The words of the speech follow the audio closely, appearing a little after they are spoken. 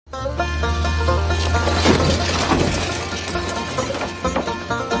Gosh,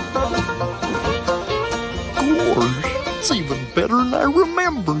 it's even better than I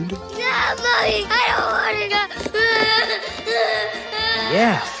remembered. No, Mommy, I don't want to go.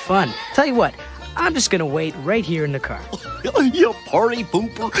 Yeah, fun. Tell you what, I'm just gonna wait right here in the car. You party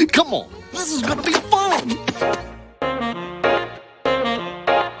pooper. Come on, this is gonna be fun.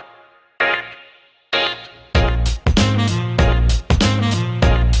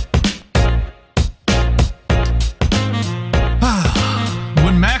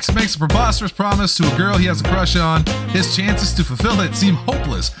 Makes a preposterous promise to a girl he has a crush on, his chances to fulfill it seem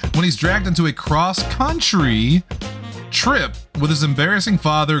hopeless when he's dragged into a cross-country trip with his embarrassing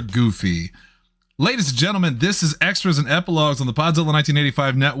father, Goofy. Ladies and gentlemen, this is Extras and Epilogues on the Podzilla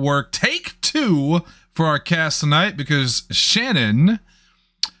 1985 network. Take 2 for our cast tonight because Shannon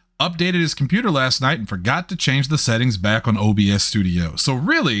updated his computer last night and forgot to change the settings back on OBS Studio. So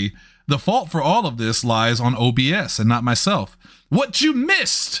really, the fault for all of this lies on OBS and not myself. What you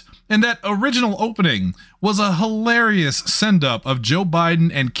missed in that original opening was a hilarious send-up of Joe Biden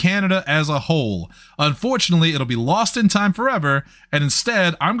and Canada as a whole. Unfortunately, it'll be lost in time forever, and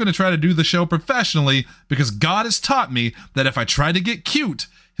instead, I'm going to try to do the show professionally because God has taught me that if I try to get cute,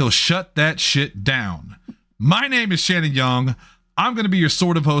 he'll shut that shit down. My name is Shannon Young. I'm going to be your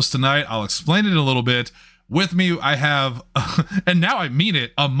sort of host tonight. I'll explain it a little bit. With me, I have, and now I mean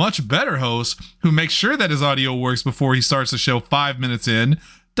it, a much better host who makes sure that his audio works before he starts the show 5 minutes in,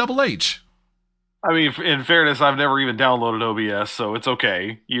 Double H. I mean, in fairness, I've never even downloaded OBS, so it's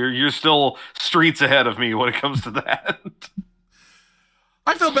okay. You're still streets ahead of me when it comes to that.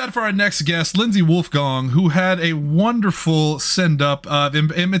 I feel bad for our next guest, Lindsay Wolfgong, who had a wonderful send-up of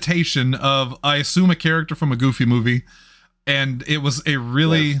imitation of, I assume, a character from a Goofy movie, and it was a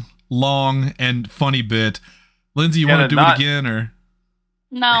really long and funny bit. Lindsay, you want to do it again, or?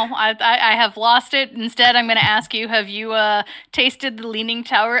 No, I have lost it. Instead, I'm going to ask you, have you tasted the Leaning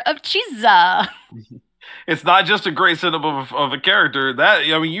Tower of Cheesa? It's not just a great setup of a character. That,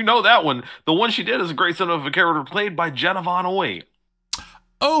 I mean, you know that one. The one she did is a great setup of a character played by Jenna Von Oy.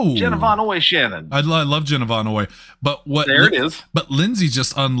 Oh, Jenna Von Oy, Shannon. I love Jenna Von Oy. But what? There it is. But Lindsay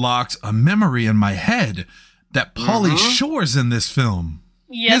just unlocked a memory in my head that Pauly Shore's in this film.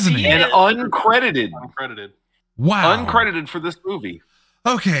 Yes, isn't he? And uncredited. Wow. Uncredited for this movie.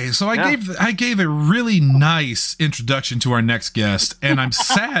 Okay, so I gave a really nice introduction to our next guest, and I'm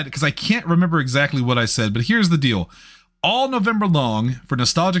sad because I can't remember exactly what I said, but here's the deal. All November long, for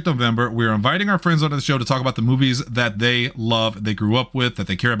Nostalgic November, we're inviting our friends onto the show to talk about the movies that they love, they grew up with, that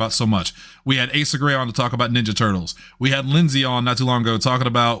they care about so much. We had Asa Gray on to talk about Ninja Turtles. We had Lindsay on not too long ago talking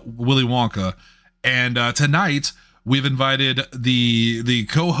about Willy Wonka. And tonight, we've invited the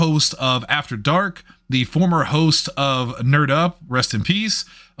co-host of After Dark, the former host of Nerd Up, rest in peace,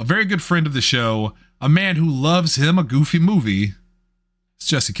 a very good friend of the show, a man who loves him a Goofy movie. It's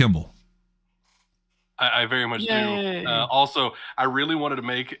Jesse Kimball. I very much do. Also, I really wanted to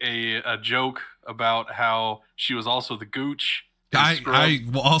make a joke about how she was also the Gooch. I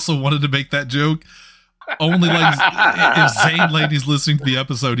also wanted to make that joke. Only like if Zane Lady's listening to the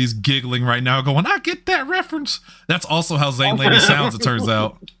episode, he's giggling right now, going, "I get that reference." That's also how Zane Lady sounds. It turns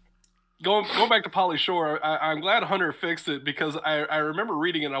out. Going back to Pauly Shore, I'm glad Hunter fixed it because I remember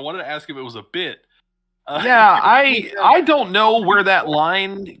reading it and I wanted to ask if it was a bit. Yeah, I don't know where that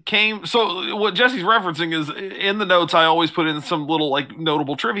line came. So what Jesse's referencing is in the notes. I always put in some little like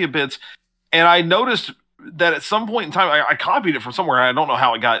notable trivia bits, and I noticed that at some point in time, I copied it from somewhere. I don't know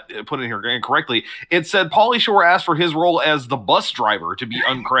how it got put in here incorrectly. It said Pauly Shore asked for his role as the bus driver to be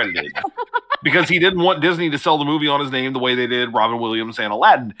uncredited because he didn't want Disney to sell the movie on his name the way they did Robin Williams and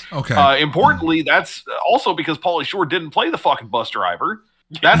Aladdin. Okay. Importantly, that's also because Pauly Shore didn't play the fucking bus driver.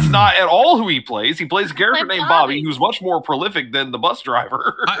 That's not at all who he plays. He plays a character named Bobby, who's much more prolific than the bus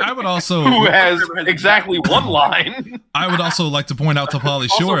driver. I would also who has exactly one line. I would also like to point out to Pauly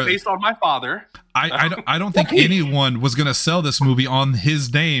Shore, also based on my father. I don't think anyone was going to sell this movie on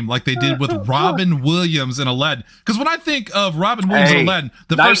his name like they did with Robin Williams and Aladdin. Because when I think of Robin Williams and Aladdin,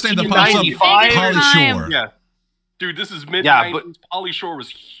 the first name that pops up is Pauly Shore. Yeah. Dude, this is mid-90s. But Pauly Shore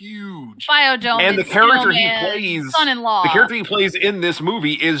was huge. Biodome and the character he Man, plays, son-in-law. the character he plays in this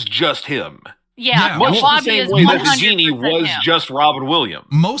movie is just him. Yeah, much the Bobby same is way that the 100% genie was him. just Robin Williams.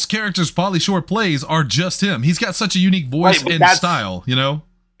 Most characters Pauly Shore plays are just him. He's got such a unique voice and style, you know?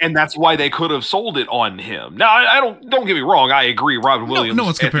 And that's why they could have sold it on him. Now, I don't get me wrong. I agree. Robin Williams. No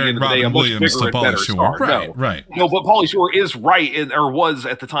one's comparing Robin Williams to Pauly Shore. Right. No, but Pauly Shore is right, or was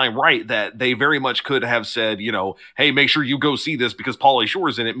at the time right, that they very much could have said, hey, make sure you go see this because Pauly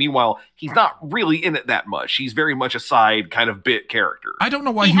Shore's in it. Meanwhile, he's not really in it that much. He's very much a side kind of bit character. I don't know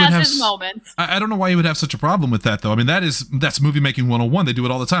why he would has have his moments. I don't know why he would have such a problem with that, though. I mean, that's movie making 101. They do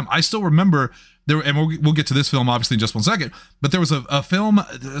it all the time. I still remember there, and we'll get to this film obviously in just one second, but there was a film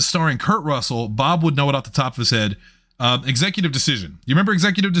starring Kurt Russell. Bob would know it off the top of his head. Executive Decision. You remember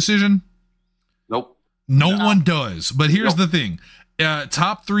Executive Decision? Nope. No one does. But here's the thing.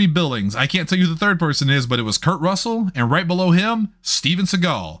 Top 3 billings. I can't tell you who the third person is, but it was Kurt Russell, and right below him, Steven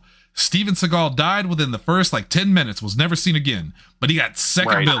Seagal. Steven Seagal died within the first 10 minutes, was never seen again, but he got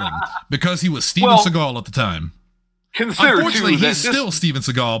second billing because he was Steven Seagal at the time. Unfortunately, he's still Steven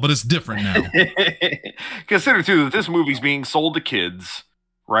Seagal, but it's different now. Consider too that this movie's being sold to kids,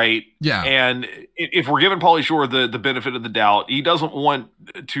 right? Yeah. And if we're giving Pauly Shore the benefit of the doubt, he doesn't want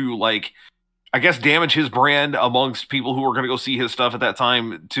to I guess damage his brand amongst people who are going to go see his stuff at that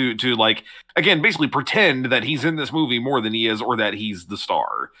time to again, basically pretend that he's in this movie more than he is, or that he's the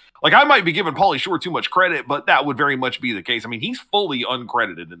star. I might be giving Pauly Shore too much credit, but that would very much be the case. I mean, he's fully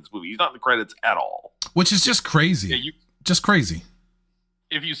uncredited in this movie. He's not in the credits at all. Which is just crazy. Yeah, just crazy.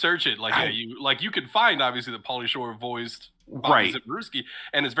 If you search it, you can find obviously that Pauly Shore voiced Bobby Zimmerowski,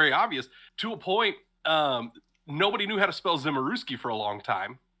 and it's very obvious to a point. Nobody knew how to spell Zimmerowski for a long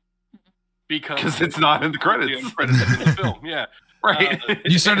time because it's not in the credits. In the film, yeah. Right.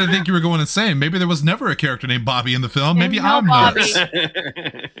 You started to think you were going insane. Maybe there was never a character named Bobby in the film. Maybe I'm nuts.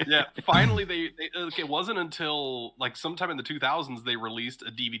 Yeah. Finally, it wasn't until sometime in the 2000s they released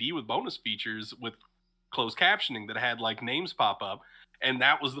a DVD with bonus features with closed captioning that had names pop up, and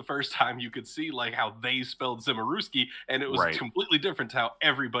that was the first time you could see how they spelled Zimmerowski, and it was completely different to how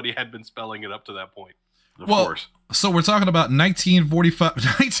everybody had been spelling it up to that point. Of course. So we're talking about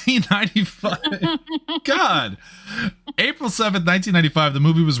 1995. God. April 7th, 1995, the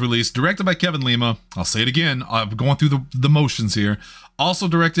movie was released, directed by Kevin Lima. I'll say it again. I'm going through the motions here. Also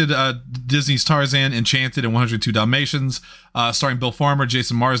directed Disney's Tarzan, Enchanted, and 102 Dalmatians, starring Bill Farmer,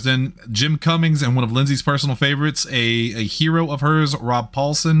 Jason Marsden, Jim Cummings, and one of Lindsay's personal favorites, a hero of hers, Rob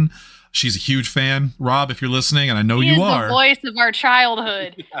Paulson. She's a huge fan. Rob, if you're listening, and I know you are. He is the voice of our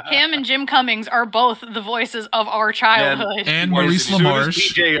childhood. Him and Jim Cummings are both the voices of our childhood. And Maurice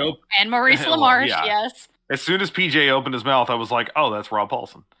LaMarche. And Maurice LaMarche, yes. As soon as PJ opened his mouth, I was like, oh, that's Rob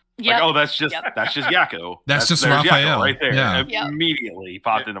Paulson. Yep. That's just Yakko. That's just Raphael. Yakko right there. Yeah. Immediately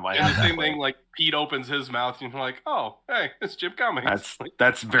popped into my head. The same thing, Pete opens his mouth and you're like, oh, hey, it's Jim Cummings.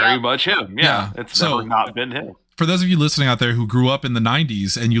 That's very much him. Yeah. It's never not been him. For those of you listening out there who grew up in the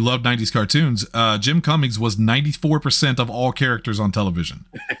 90s and you loved 90s cartoons, Jim Cummings was 94% of all characters on television.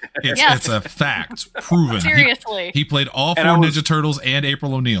 It's a fact. Proven. Seriously. He played all 4 Ninja Turtles and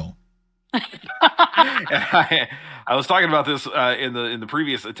April O'Neil. I was talking about this in the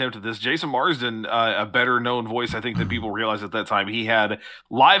previous attempt at this. Jason Marsden, a better known voice, I think, than people realized at that time. He had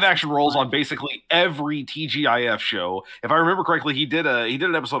live action roles on basically every TGIF show. If I remember correctly, he did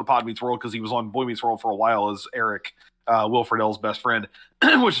an episode of Pod Meets World because he was on Boy Meets World for a while as Eric, Will Friedle's best friend,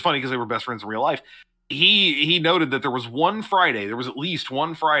 which is funny because they were best friends in real life. He noted that there was at least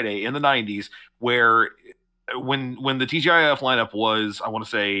one Friday in the 90s where when the TGIF lineup was, I want to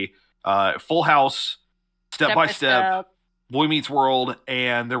say, Full House, Step by Step, Boy Meets World,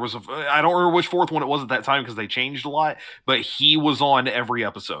 and there was I don't remember which fourth one it was at that time because they changed a lot, but he was on every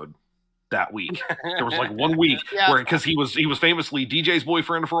episode that week. There was 1 week where, because he was famously DJ's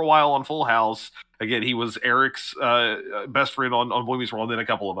boyfriend for a while on Full House. Again, he was Eric's best friend on Boy Meets World, and then a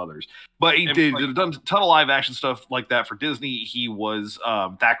couple of others. But he did a ton of live action stuff like that for Disney. He was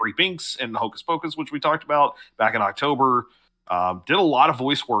Thackeray Binks in Hocus Pocus, which we talked about back in October. Did a lot of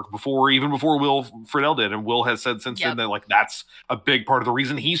voice work before Will Friedle did, and Will has said since then that that's a big part of the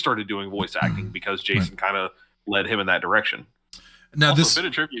reason he started doing voice acting, because Jason kind of led him in that direction. Now, also, a bit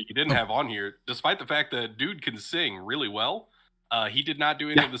of trivia you didn't have on here, despite the fact that dude can sing really well, he did not do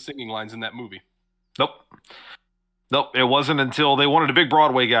any of the singing lines in that movie. Nope. It wasn't until they wanted a big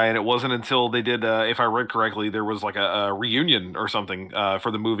Broadway guy, and it wasn't until they did, if I read correctly, there was a reunion or something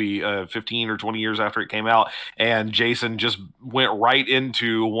for the movie 15 or 20 years after it came out, and Jason just went right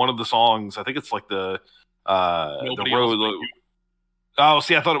into one of the songs. I think it's the road. Oh,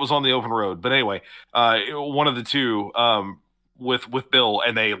 see, I thought it was On the Open Road, but anyway, one of the two with Bill,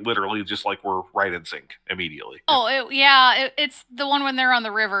 and they literally just were right in sync immediately. Oh, it's the one when they're on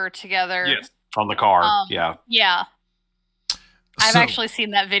the river together. Yes, on the car. Yeah. I've actually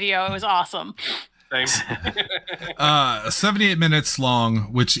seen that video. It was awesome. Same. 78 minutes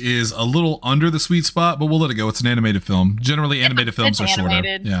long, which is a little under the sweet spot, but we'll let it go. It's an animated film. Generally, animated films are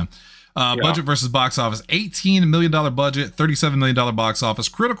animated. shorter. Yeah. Budget versus box office: $18 million budget, $37 million box office.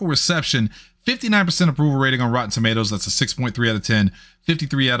 Critical reception: 59% approval rating on Rotten Tomatoes. That's a 6.3 out of 10.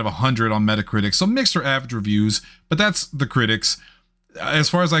 53 out of 100 on Metacritic. So mixed or average reviews, but that's the critics. As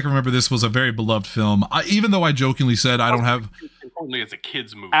far as I can remember, this was a very beloved film. Even though I jokingly said I don't have... Importantly, it's a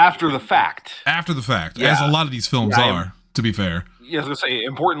kid's movie. After the fact. After the fact, Yeah. as a lot of these films are, to be fair. Yeah, I was gonna say,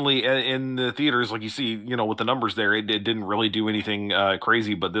 importantly, in the theaters, like you see, with the numbers there, it didn't really do anything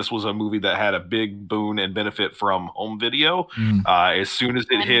crazy. But this was a movie that had a big boon and benefit from home video. As soon as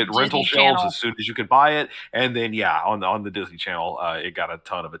it And hit rental Disney shelves, Channel. as soon as you could buy it, and then on the Disney Channel, it got a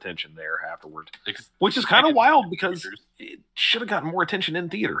ton of attention there afterwards, which is kind of wild because it should have gotten more attention in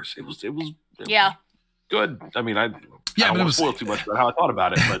theaters. It was Yeah. good. I mean, I Yeah, don't but it want was- to spoil too much about how I thought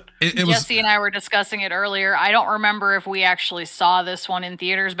about it, but It was... Jesse and I were discussing it earlier. I don't remember if we actually saw this one in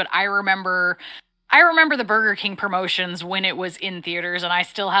theaters, but I remember the Burger King promotions when it was in theaters, and I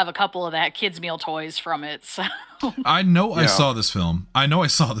still have a couple of that kids meal toys from it. So I know I saw this film.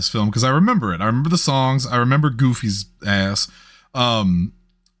 Because I remember it. I remember the songs. I remember Goofy's ass.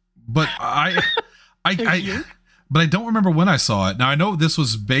 But but I don't remember when I saw it. Now I know this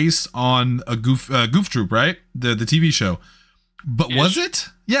was based on a Goof Troop, right? The TV show. But was it?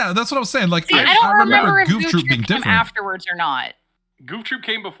 Yeah, that's what I was saying. Like see, I don't remember if Goof Troop came afterwards or not. Goof Troop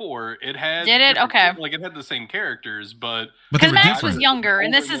came before. It had Did it? different- Okay. Like it had the same characters, but they Because were Max different. was younger,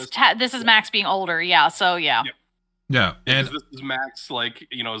 and this is Max being older. Yeah, so yeah. Yeah, and because this is Max, like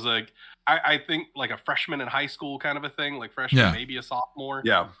is like I think like a freshman in high school kind of a thing, like freshman, maybe a sophomore.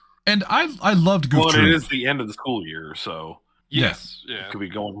 yeah. and I loved Goof Well, Troop. it is the end of the school year, so Yes. Yeah. it could be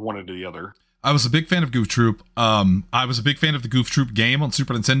going one into the other. I was a big fan of Goof Troop. I was a big fan of the Goof Troop game on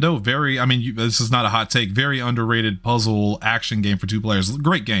Super Nintendo. This is not a hot take. Very underrated puzzle action game for two players.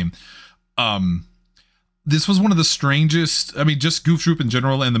 Great game. This was one of the strangest. Just Goof Troop in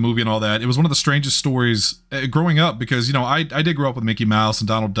general and the movie and all that. It was one of the strangest stories growing up because I did grow up with Mickey Mouse and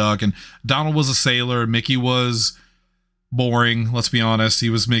Donald Duck, and Donald was a sailor. Mickey was boring. Let's be honest. He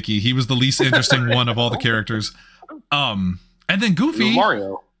was Mickey. He was the least interesting one of all the characters. And then Goofy.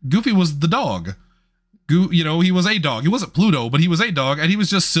 Mario. Goofy was the dog. He was a dog. He wasn't Pluto, but he was a dog, and he was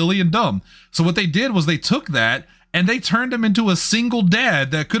just silly and dumb. So what they did was they took that and they turned him into a single dad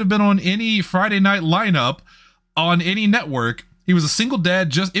that could have been on any Friday night lineup on any network. He was a single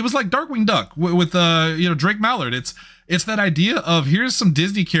dad. It was like Darkwing Duck with Drake Mallard. It's that idea of here's some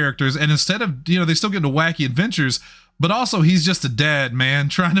Disney characters, and instead of they still get into wacky adventures, but also he's just a dad, man,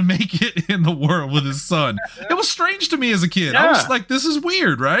 trying to make it in the world with his son. It was strange to me as a kid. I was like, this is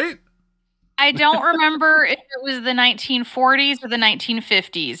weird, right? I don't remember if it was the 1940s or the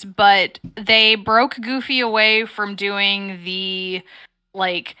 1950s, but they broke Goofy away from doing the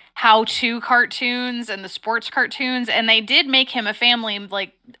like how-to cartoons and the sports cartoons, and they did make him a family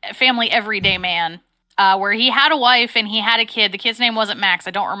everyday man, where he had a wife and he had a kid. The kid's name wasn't Max.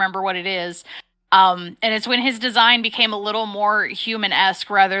 I don't remember what it is. And it's when his design became a little more human-esque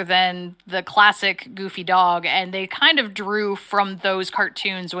rather than the classic Goofy dog, and they kind of drew from those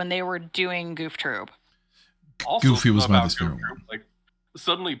cartoons when they were doing Goof Troop. Also, Goofy was my about least favorite Goof Troop, like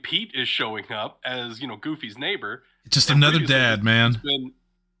suddenly Pete is showing up as Goofy's neighbor. Just And another previously, dad, man. it's been-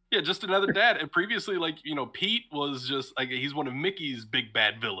 just another dad. And previously, Pete was just like he's one of Mickey's big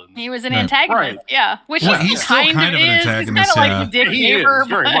bad villains. He was an Right. antagonist, Right. yeah. Which Well, he he's still kind kind of of an is. He's kind antagonist, of like yeah. the dick He is, neighbor,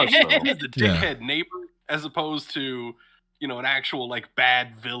 very but- much so. He's the Yeah. dickhead neighbor as opposed to an actual like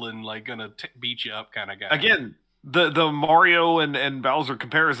bad villain like gonna beat you up kind of guy. Again, the Mario and Bowser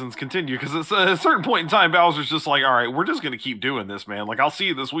comparisons continue because at a certain point in time, Bowser's just like, all right, we're just going to keep doing this, man. Like, I'll see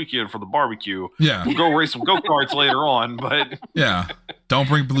you this weekend for the barbecue. Yeah. We'll go race some go-karts later on, but Yeah. Don't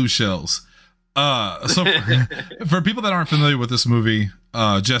bring blue shells. So for people that aren't familiar with this movie,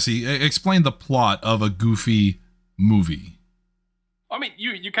 Jesse, explain the plot of a Goofy movie. I mean,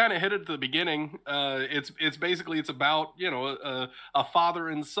 you kind of hit it at the beginning. It's basically it's about a father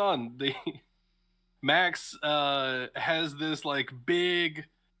and son. Max has this like big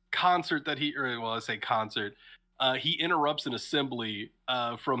concert that I say concert. He interrupts an assembly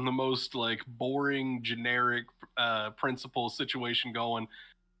from the most like boring generic principal situation going,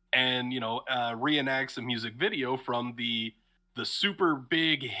 and reenacts a music video from the super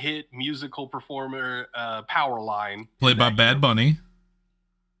big hit musical performer Powerline, Played by Bad Bunny.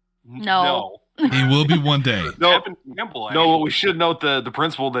 No. He will be one day. No. Evan Campbell, no, what we actually. should note the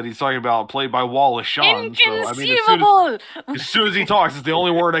principal that he's talking about, played by Wallace Shawn. So, I mean, Inconceivable! as soon as he talks, it's the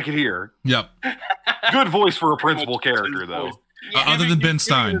only word I could hear. Yep. Good voice for a principal character, though. Other than Ben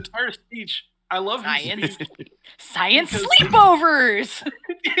Stein. An entire speech I love Science sleepovers.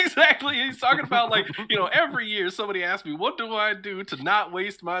 Exactly. He's talking about like, every year somebody asks me, what do I do to not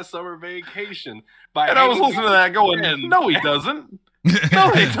waste my summer vacation? And I was listening to that going, no, he doesn't.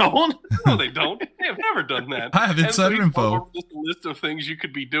 No, they don't. No, they don't. They have never done that. I have insider info. Just a list of things you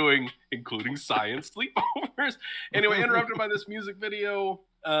could be doing, including science sleepovers. Anyway, interrupted by this music video.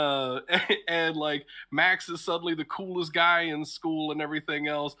 And like Max is suddenly the coolest guy in school and everything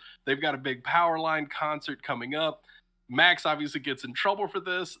else. They've got a big Powerline concert coming up. Max obviously gets in trouble for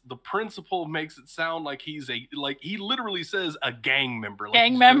this. The principal makes it sound like he literally says a gang member.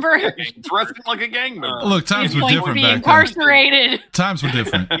 Gang member? Dressed like a gang member. Look, times were different back then. Incarcerated. Times were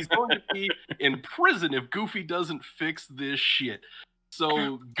different. He's going to be in prison if Goofy doesn't fix this shit.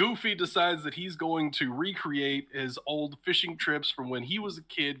 So Goofy decides that he's going to recreate his old fishing trips from when he was a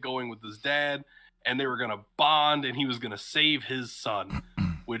kid going with his dad, and they were going to bond, and he was going to save his son,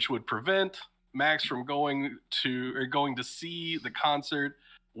 which would prevent Max from going to see the concert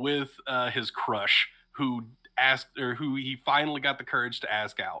with his crush, who he finally got the courage to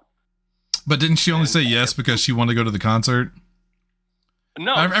ask out. But didn't she only say yes because she wanted to go to the concert?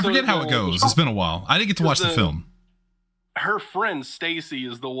 No, I forget how it goes. It's been a while. I didn't get to watch the film. Her friend Stacy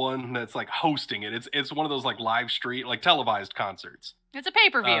is the one that's like hosting it. It's one of those like live stream, like televised concerts. It's a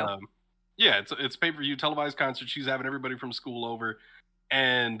pay-per-view. Yeah, it's pay-per-view televised concert. She's having everybody from school over,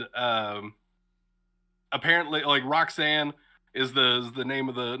 and apparently, like Roxanne is the name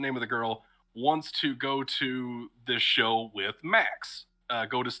of the girl, wants to go to this show with Max.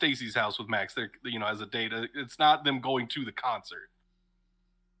 Go to Stacy's house with Max. They're as a date. It's not them going to the concert.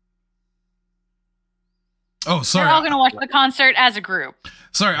 Oh, sorry. They're all going to watch the concert as a group.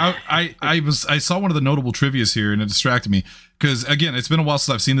 Sorry, I saw one of the notable trivias here and it distracted me because again, it's been a while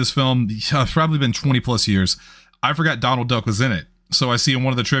since I've seen this film. It's probably been 20 plus years. I forgot Donald Duck was in it. So I see in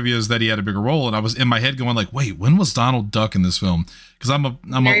one of the trivias that he had a bigger role, and I was in my head going like, "Wait, when was Donald Duck in this film?" Because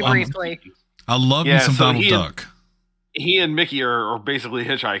briefly. I love me some Donald Duck. He and Mickey are basically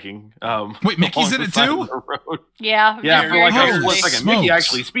hitchhiking. Wait, Mickey's in it too? Yeah. Yeah, for like a split second. Smokes. Mickey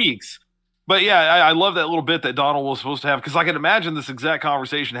actually speaks. But yeah, I love that little bit that Donald was supposed to have, because I can imagine this exact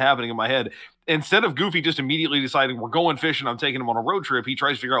conversation happening in my head. Instead of Goofy just immediately deciding we're going fishing, I'm taking him on a road trip, he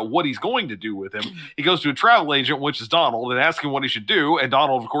tries to figure out what he's going to do with him. He goes to a travel agent, which is Donald, and asks him what he should do. And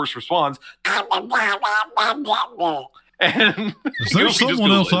Donald, of course, responds, and is there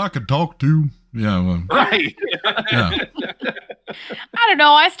someone else I could talk to? Yeah, well, right. Yeah. I don't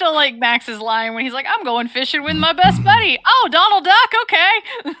know. I still like Max's line when he's like, I'm going fishing with my best buddy. Oh, Donald Duck. Okay.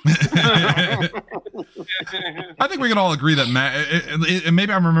 I think we can all agree that and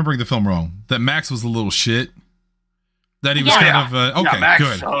maybe I'm remembering the film wrong, that Max was a little shit. That he was kind of, okay,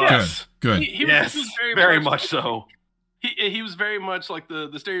 Max good. He Yes, was very much so. He was very much like the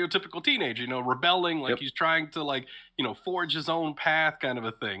stereotypical teenager, rebelling, like he's trying to forge his own path kind of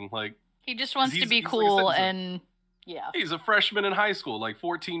a thing. Like he just wants to be he's cool like and yeah. He's a freshman in high school, like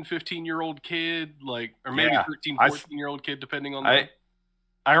 14, 15-year-old kid, or maybe 13, 14-year-old kid, depending on I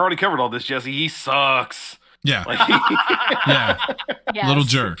already covered all this, Jesse. He sucks. Yeah. Like, Yeah. Yes. Little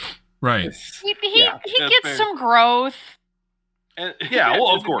jerk. Right. He gets some growth. And,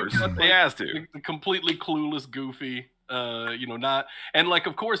 well, of course. He has to. The completely clueless Goofy, not. And,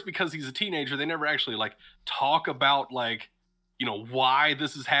 of course, because he's a teenager, they never actually, talk about, why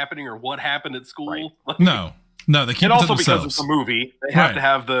this is happening or what happened at school. Right. No, they keep and it to also because themselves. it's a movie, they have to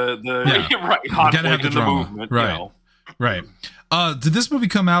have the conflict in the movement. Right. Right. Did this movie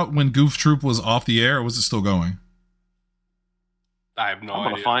come out when Goof Troop was off the air, or was it still going? I have no I'm idea.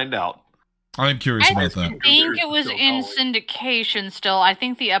 going to find out. I'm curious I about that. think it was in syndication still. I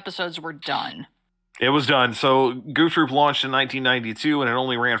think the episodes were done. It was done. So Goof Troop launched in 1992, and it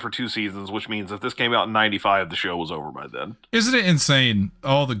only ran for 2 seasons, which means if this came out in 95, the show was over by then. Isn't it insane,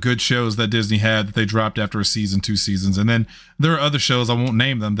 all the good shows that Disney had that they dropped after a season, 2 seasons, and then there are other shows, I won't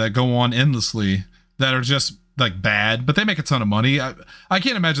name them, that go on endlessly that are just bad, but they make a ton of money. I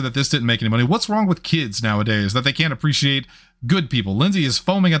can't imagine that this didn't make any money. What's wrong with kids nowadays that they can't appreciate good people? Lindsay is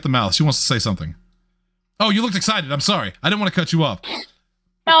foaming at the mouth. She wants to say something. Oh, you looked excited. I'm sorry. I didn't want to cut you off.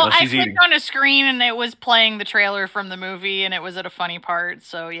 No, I she's clicked eating. on a screen and it was playing the trailer from the movie and it was at a funny part.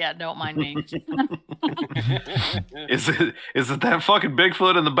 So yeah, don't mind me. Is it that fucking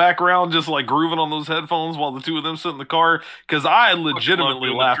Bigfoot in the background just grooving on those headphones while the two of them sit in the car? Because I legitimately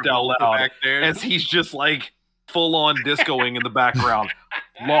laughed out loud back there. as he's just full on discoing in the background.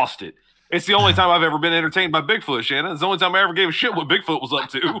 Lost it. It's the only time I've ever been entertained by Bigfoot, Shannon. It's the only time I ever gave a shit what Bigfoot was up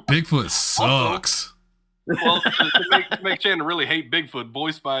to. Bigfoot sucks. Well, to make Shannon really hate Bigfoot,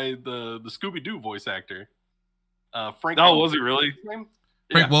 voiced by the Scooby-Doo voice actor. Frank. Oh, was he really? His name?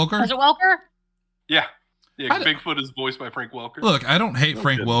 Frank Welker? Was it Welker? Yeah. Yeah, Bigfoot is voiced by Frank Welker. Look, I don't hate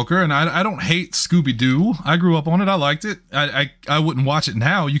Frank Welker, and I don't hate Scooby-Doo. I grew up on it. I liked it. I wouldn't watch it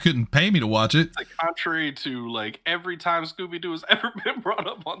now. You couldn't pay me to watch it. It's like contrary to like every time Scooby-Doo has ever been brought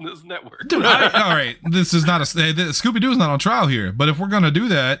up on this network. Dude, all right. This is not Scooby-Doo is not on trial here. But if we're gonna do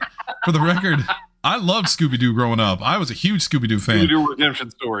that, for the record, I loved Scooby-Doo growing up. I was a huge Scooby-Doo fan. Scooby-Doo redemption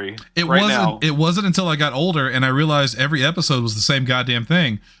story. It wasn't until I got older and I realized every episode was the same goddamn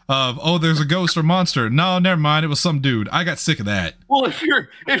thing of, oh, there's a ghost or monster. No, never mind. It was some dude. I got sick of that. Well, if you're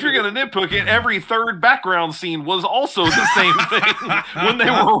gonna nitpick it, every third background scene was also the same thing. When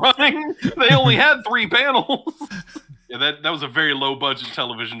they were running, they only had 3 panels. Yeah, that was a very low budget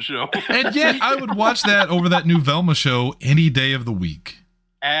television show. And yet I would watch that over that new Velma show any day of the week.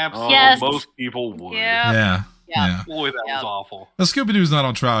 Absolutely. Yes. Most people would. Yeah. Yeah. Boy, that was awful. Now, Scooby-Doo's not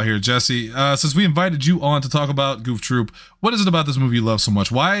on trial here, Jesse. Since we invited you on to talk about Goof Troop, what is it about this movie you love so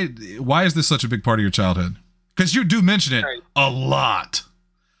much? Why is this such a big part of your childhood? Because you do mention it a lot.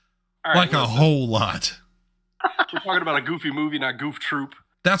 All right, like a whole lot. We're talking about a goofy movie, not Goof Troop.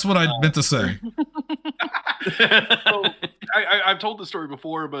 That's what I meant to say. So, I've told the story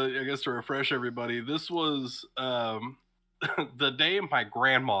before, but I guess to refresh everybody, this was the day my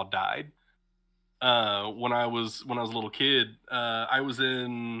grandma died. When I was a little kid, I was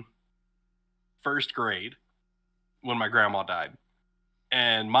in 1st grade when my grandma died,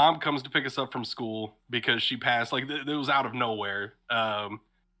 and Mom comes to pick us up from school because she passed. Like it was out of nowhere.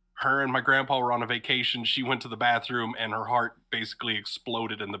 Her and my grandpa were on a vacation. She went to the bathroom, and her heart basically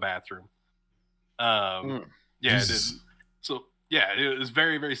exploded in the bathroom. Yeah, it did. So yeah, it was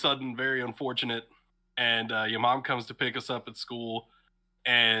very, very sudden, very unfortunate. And your mom comes to pick us up at school,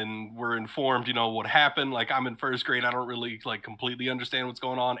 and we're informed, what happened. Like, I'm in 1st grade. I don't really completely understand what's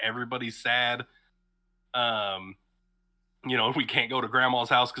going on. Everybody's sad. We can't go to grandma's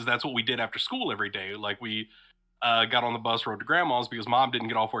house because that's what we did after school every day. Like, we got on the bus, rode to grandma's because mom didn't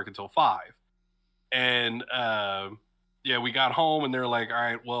get off work until 5. And we got home, and they're like, all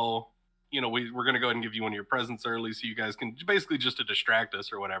right, well, we're going to go ahead and give you one of your presents early so you guys can basically just to distract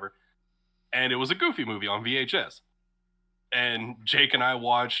us or whatever. And it was a Goofy movie on VHS. And Jake and I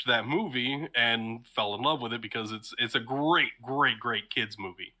watched that movie and fell in love with it because it's a great, great, great kids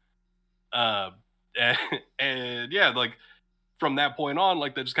movie. And yeah, like from that point on,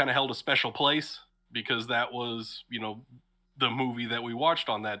 like that just kind of held a special place because that was, the movie that we watched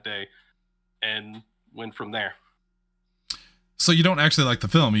on that day and went from there. So you don't actually like the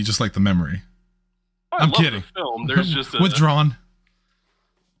film, you just like the memory. I'm kidding. The film. There's just withdrawn.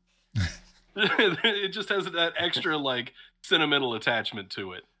 It just has that extra sentimental attachment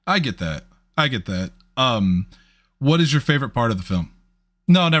to it. I get that. What is your favorite part of the film?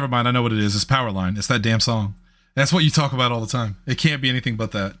 No, never mind. I know what it is. It's Powerline. It's that damn song. That's what you talk about all the time. It can't be anything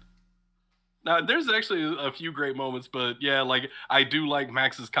but that. Now, there's actually a few great moments, but yeah, I do like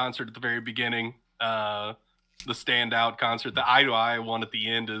Max's concert at the very beginning. The standout concert, the eye to eye one at the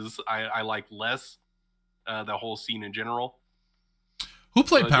end is I like less. The whole scene in general. Who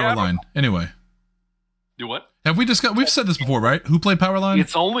played Powerline anyway? Do what? Have we discussed? We've said this before, right? Who played Powerline?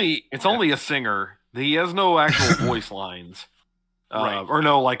 It's only a singer. He has no actual voice lines, right. Or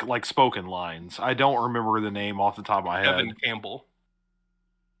no like spoken lines. I don't remember the name off the top of my head. Kevin Campbell.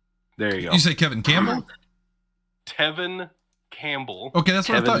 There you go. You say Kevin Campbell? Tevin Campbell. Okay, that's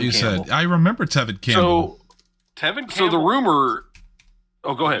what I thought you said. I remember Tevin Campbell. Tevin Campbell. So the rumor.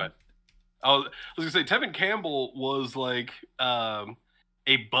 Oh, go ahead. I was gonna say Tevin Campbell was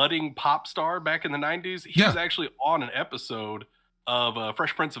a budding pop star back in the 90s. He was actually on an episode of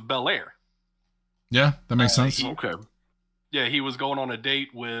Fresh Prince of Bel-Air. Yeah, that makes sense. Okay. Yeah, he was going on a date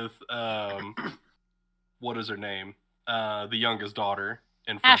with what is her name? The youngest daughter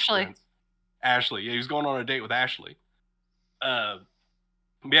in Fresh Ashley. Prince. Ashley. Yeah, he was going on a date with Ashley. Up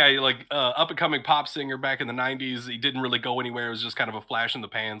and coming pop singer back in the 90s. He didn't really go anywhere. It was just kind of a flash in the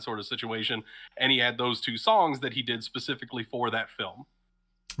pan sort of situation. And he had those 2 songs that he did specifically for that film.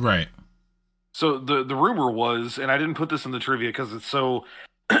 Right. So the rumor was, and I didn't put this in the trivia because it's so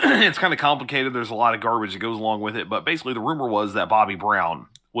it's kind of complicated. There's a lot of garbage that goes along with it. But basically the rumor was that Bobby Brown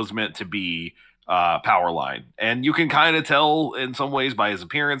was meant to be Powerline. And you can kind of tell in some ways by his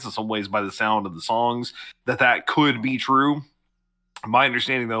appearance, in some ways by the sound of the songs, that could be true. My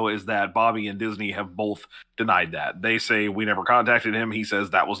understanding, though, is that Bobby and Disney have both denied that. They say we never contacted him. He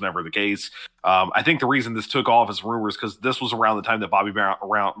says that was never the case. I think the reason this took off as rumors because this was around the time that Bobby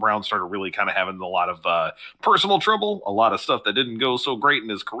Brown started really kind of having a lot of personal trouble, a lot of stuff that didn't go so great in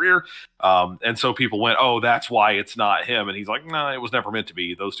his career. And so people went, oh, that's why it's not him. And he's like, no, it was never meant to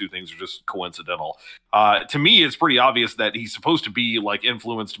be. Those two things are just coincidental. To me, it's pretty obvious that he's supposed to be like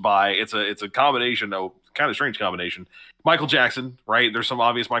influenced by, it's a combination, though, kind of strange combination. Michael Jackson, right? There's some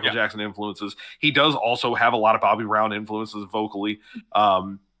obvious Michael Jackson influences. He does also have a lot of Bobby Brown influences vocally.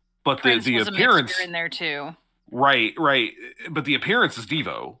 But Prince the was appearance in there too. Right. But the appearance is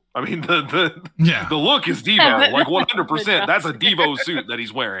Devo. I mean, the look is Devo, like 100%. That's a Devo suit that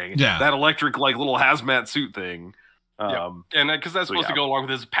he's wearing. Yeah. That electric, like little hazmat suit thing. And because that's supposed to go along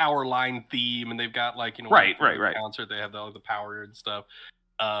with his power line theme, and they've got like right. concert, they have the power and stuff.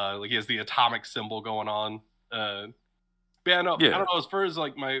 Like he has the atomic symbol going on. I don't know. As far as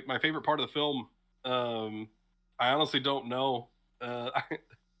like my favorite part of the film, I honestly don't know.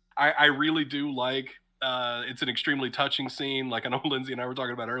 I really do like. It's an extremely touching scene. Like I know Lindsay and I were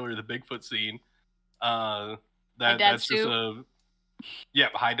talking about earlier, the Bigfoot scene. That's just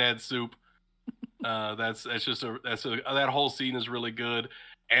Hi Dad Soup. That whole scene is really good.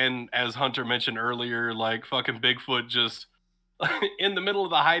 And as Hunter mentioned earlier, like fucking Bigfoot just in the middle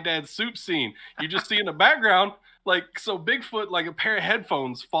of the Hi Dad Soup scene, you just see in the background, like, so Bigfoot, like a pair of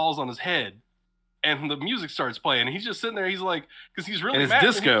headphones falls on his head and the music starts playing. And he's just sitting there. He's like, because he's really mad.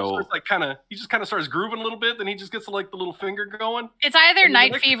 Disco. He just kind of starts grooving a little bit. Then he just gets like the little finger going. It's either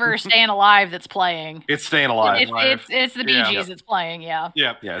Night Fever or Staying Alive that's playing. It's Staying Alive. It's the Bee Gees that's playing. Yeah.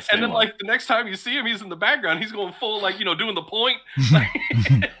 And then like the next time you see him, he's in the background. He's going full, like, doing the point.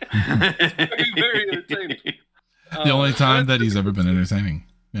 It's very entertaining. The only time that he's ever been entertaining.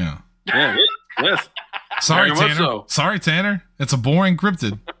 Yeah. Yes. Sorry, Tanner. So. Sorry, Tanner. It's a boring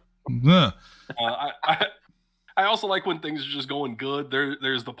cryptid. I also like when things are just going good.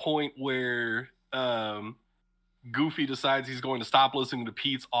 There's the point where Goofy decides he's going to stop listening to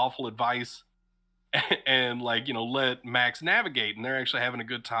Pete's awful advice and like, let Max navigate. And they're actually having a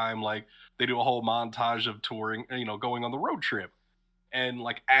good time. Like they do a whole montage of touring, going on the road trip and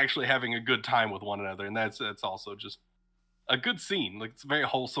like actually having a good time with one another. And that's also just a good scene. Like it's very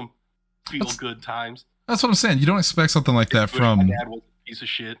wholesome, feel good times. That's what I'm saying. You don't expect something like that from. My dad was a piece of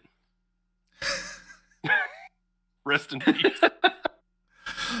shit. Rest in peace.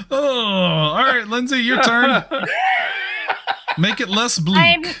 Oh, all right, Lindsay, your turn. Make it less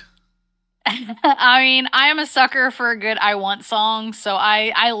bleak. I am a sucker for a good I Want song, so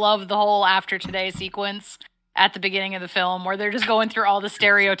I love the whole After Today sequence at the beginning of the film where they're just going through all the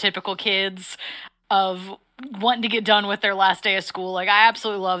stereotypical kids of wanting to get done with their last day of school. Like, I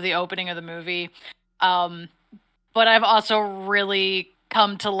absolutely love the opening of the movie. But I've also really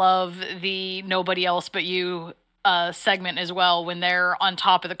come to love the Nobody Else But You segment as well, when they're on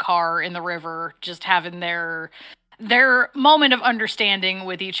top of the car in the river, just having their moment of understanding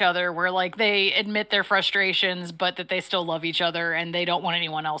with each other, where like they admit their frustrations, but that they still love each other and they don't want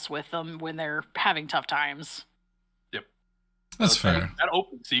anyone else with them when they're having tough times. Yep. That's fair. That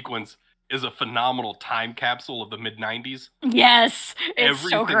open sequence is a phenomenal time capsule of the mid-90s. Yes, it's everything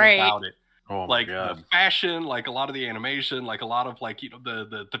so great about it. Oh like my God. the fashion, like a lot of the animation, like a lot of like,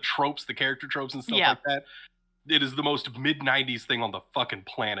 the tropes, the character tropes and stuff like that. It is the most mid-90s thing on the fucking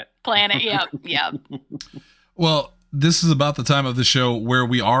planet. Yep. Well, this is about the time of the show where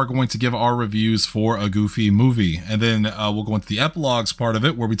we are going to give our reviews for a Goofy movie. And then we'll go into the epilogues part of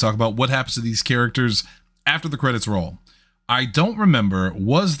it, where we talk about what happens to these characters after the credits roll. I don't remember,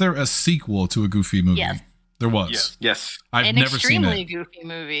 was there a sequel to a Goofy movie? Yes. There was. Yes. I've never seen it. An extremely goofy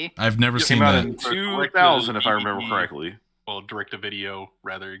movie. I've never seen Came out that. in 2000, if I remember correctly. Well, direct-to-video,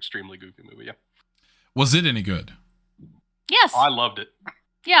 rather extremely goofy movie, yeah. Was it any good? Yes. I loved it.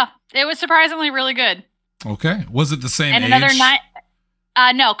 Yeah, it was surprisingly really good. Okay. Was it the same and age? Another night.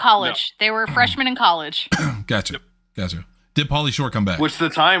 No, college. No. They were freshmen in college. Gotcha. Did Pauly Shore come back? Which the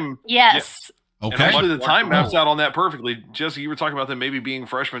time... Yes. Okay. And actually, the time maps out on that perfectly. Jesse, you were talking about them maybe being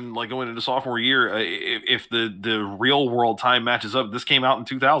freshmen, like going into sophomore year. If the real world time matches up, this came out in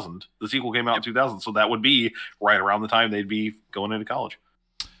 2000. The sequel came out in 2000, so that would be right around the time they'd be going into college.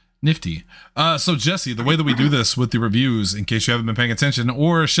 Nifty. So Jesse, the way that we do this with the reviews, in case you haven't been paying attention,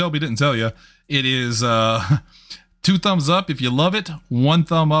 or Shelby didn't tell you, it is 2 thumbs up if you love it, 1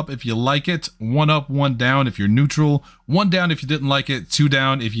 thumb up if you like it, 1 up, 1 down if you're neutral, 1 down if you didn't like it, 2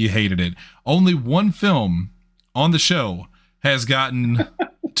 down if you hated it. Only one film on the show has gotten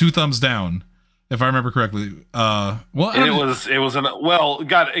 2 thumbs down, if I remember correctly. And it was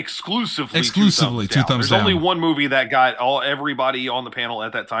got exclusively two thumbs There's down. only one movie that got everybody on the panel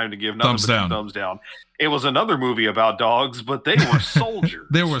at that time to give nothing Thumbs but down. 2 thumbs down. It was another movie about dogs, but they were soldiers.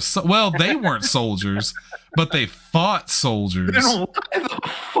 They weren't soldiers, but they fought soldiers. Then why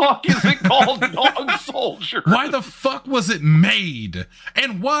the fuck is it called Dog Soldier? Why the fuck was it made?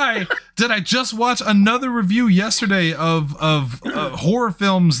 And why did I just watch another review yesterday of horror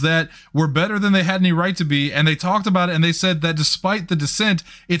films that were better than they had any right to be? And they talked about it and they said that despite The Descent,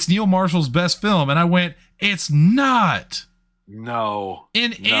 it's Neil Marshall's best film. And I went, it's not. No.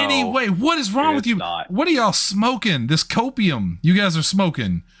 Any way. What is wrong with you? Not. What are y'all smoking? This copium you guys are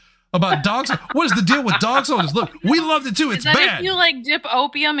smoking about dogs. What is the deal with dog soldiers? Look, we loved it too. It's Is that bad. if you like dip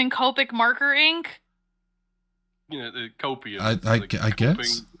opium in Copic marker ink? The copium. I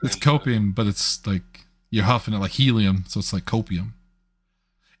guess it's copium, but it's like you're huffing it like helium, so it's like copium.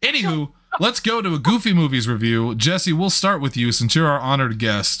 Anywho, let's go to a Goofy Movies review. Jesse, we'll start with you since you're our honored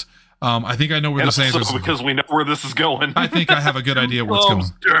guest. I think I know where this answer is because we know where this is going. I think I have a good idea where it's going.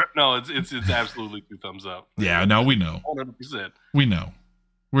 No, it's absolutely 2 thumbs up. Yeah, no, we know. 100%. We know.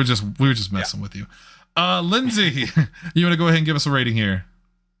 We were just messing with you. Lindsay, you want to go ahead and give us a rating here?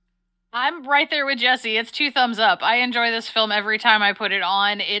 I'm right there with Jesse. It's 2 thumbs up. I enjoy this film every time I put it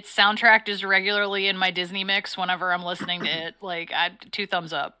on. Its soundtrack is regularly in my Disney mix whenever I'm listening to it. 2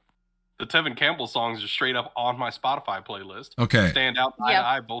 thumbs up. The Tevin Campbell songs are straight up on my Spotify playlist. Okay. Stand out eye to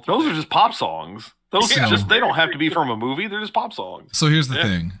eye, both. Those are just pop songs. Those Yeah. are just, they don't have to be from a movie. They're just pop songs. So here's the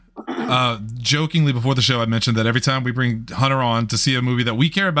thing. Jokingly before the show, I mentioned that every time we bring Hunter on to see a movie that we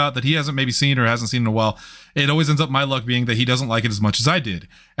care about that he hasn't maybe seen or hasn't seen in a while, it always ends up my luck being that he doesn't like it as much as I did,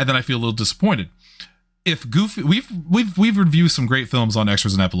 and then I feel a little disappointed. If Goofy, we've reviewed some great films on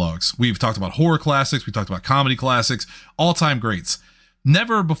Extras and Epilogues. We've talked about horror classics, we talked about comedy classics, all-time greats.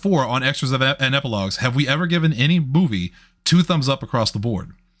 Never before on Extras and Epilogues have we ever given any movie 2 thumbs up across the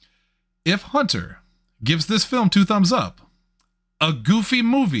board. If Hunter gives this film 2 thumbs up, a Goofy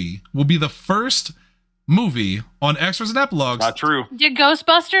movie will be the first movie on Extras and Epilogues. Not true. Did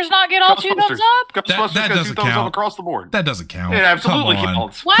Ghostbusters not get all 2 thumbs up? Ghostbusters That got 2 doesn't thumbs count. up across the board. That doesn't count. It absolutely Come on.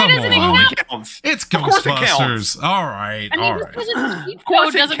 counts. Why Come doesn't it on. count? It counts. It's Of course it Ghostbusters. counts. All right. I mean, all just right. because it's cheap course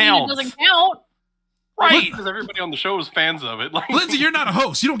code it doesn't mean it counts. doesn't count. Right. Because everybody on the show is fans of it. Like, Lindsay, you're not a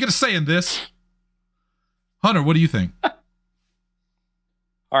host. You don't get a say in this. Hunter, what do you think?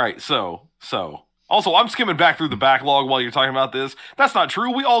 All right, so also I'm skimming back through the backlog while you're talking about this. That's not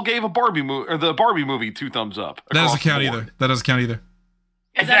true. We all gave the Barbie movie 2 thumbs up. That doesn't across the count board. either. That doesn't count either.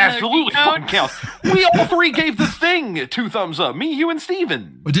 It Is that another absolutely cheat code? fucking counts. We all 3 gave The Thing 2 thumbs up. Me, you, and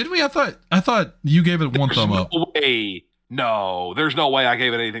Steven. Did we? I thought you gave it 1 thumb up. No, there's no way I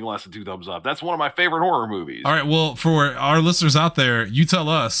gave it anything less than 2 thumbs up. That's one of my favorite horror movies. All right. Well, for our listeners out there, you tell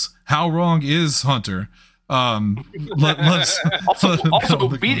us how wrong is Hunter. Let's Also,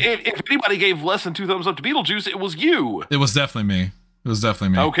 if anybody gave less than 2 thumbs up to Beetlejuice, it was you. It was definitely me.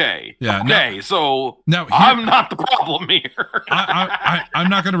 Okay. Yeah, Okay. So now here- I'm not the problem here. I'm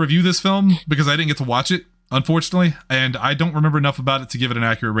not going to review this film because I didn't get to watch it, unfortunately, and I don't remember enough about it to give it an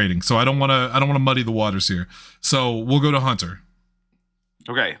accurate rating. So I don't want to muddy the waters here. So we'll go to Hunter.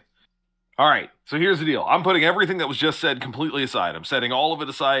 Okay. All right. So here's the deal. I'm putting everything that was just said completely aside. I'm setting all of it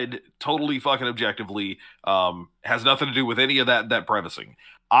aside totally fucking objectively. Has nothing to do with any of that prefacing.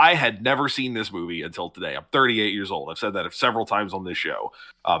 I had never seen this movie until today. I'm 38 years old. I've said that several times on this show.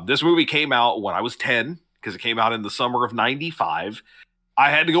 This movie came out when I was 10 because it came out in the summer of 95. I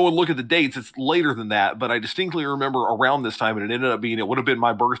had to go and look at the dates. It's later than that, but I distinctly remember around this time, and it ended up being, it would have been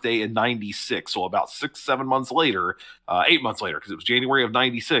my birthday in 96. So about 6-7 months later, 8 months later, because it was January of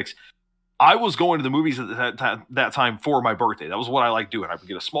 96. I was going to the movies at that time for my birthday. That was what I liked doing. I would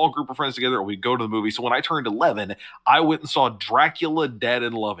get a small group of friends together and we'd go to the movie. So when I turned 11, I went and saw Dracula Dead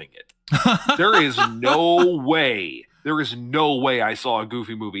and Loving It. There is no way I saw a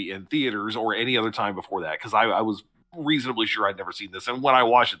Goofy movie in theaters or any other time before that because I was reasonably sure I'd never seen this. And when I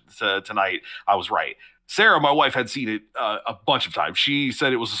watched it tonight, I was right. Sarah, my wife, had seen it a bunch of times. She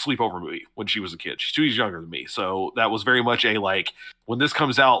said it was a sleepover movie when she was a kid. She's 2 years younger than me. So that was very much a, like, when this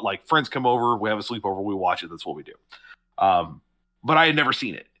comes out, like, friends come over, we have a sleepover, we watch it. That's what we do. But I had never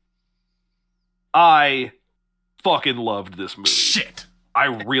seen it. I fucking loved this movie. Shit. I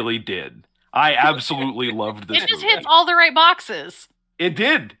really did. I absolutely loved this It just movie. hits all the right boxes. It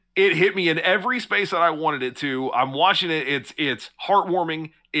did. It hit me in every space that I wanted it to. I'm watching it. It's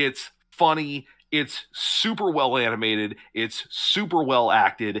heartwarming. It's funny. It's super well animated. It's super well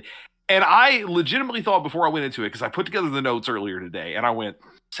acted. And I legitimately thought before I went into it, because I put together the notes earlier today, and I went,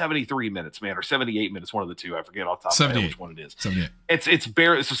 73 minutes, man, or 78 minutes, one of the two. I forget off the top of my head which one it is. 78. It's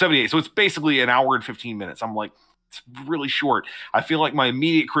barely, so 78. So it's basically an hour and 15 minutes. I'm like, it's really short. I feel like my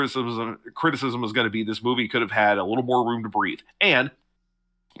immediate criticism is going to be this movie could have had a little more room to breathe. And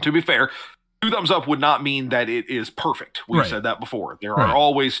to be fair, 2 thumbs up would not mean that it is perfect. We've said that before. There are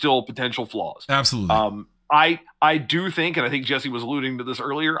always still potential flaws. Absolutely. I do think, and I think Jesse was alluding to this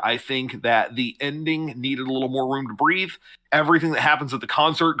earlier, I think that the ending needed a little more room to breathe. Everything that happens at the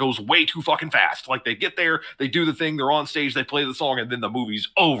concert goes way too fucking fast. Like, they get there, they do the thing, they're on stage, they play the song, and then the movie's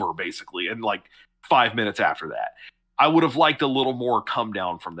over, basically, in like 5 minutes after that. I would have liked a little more come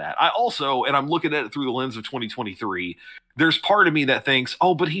down from that. I also, and I'm looking at it through the lens of 2023, there's part of me that thinks,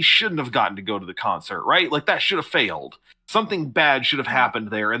 oh, but he shouldn't have gotten to go to the concert, right? Like, that should have failed. Something bad should have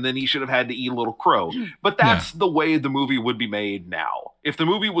happened there, and then he should have had to eat a little crow. But that's the way the movie would be made now. If the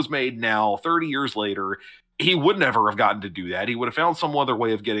movie was made now, 30 years later, he would never have gotten to do that. He would have found some other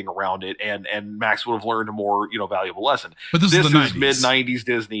way of getting around it, and Max would have learned a more, valuable lesson. But this is mid-90s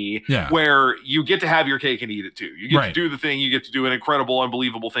Disney, where you get to have your cake and eat it too. You get to do the thing, you get to do an incredible,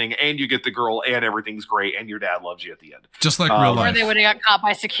 unbelievable thing, and you get the girl, and everything's great, and your dad loves you at the end. Just like real life. Or they would have got caught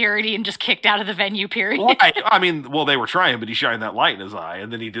by security and just kicked out of the venue, period. Right. I mean, well, they were trying, but he shined that light in his eye,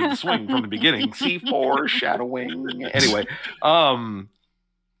 and then he did the swing from the beginning. See, foreshadowing. Anyway,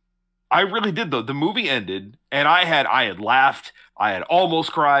 I really did though. The movie ended, and I had laughed. I had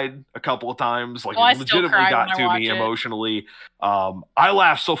almost cried a couple of times. Like, it legitimately got to me emotionally. I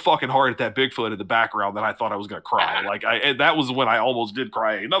laughed so fucking hard at that Bigfoot in the background that I thought I was gonna cry. Like, that was when I almost did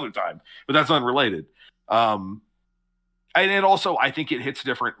cry another time, but that's unrelated. And also, I think it hits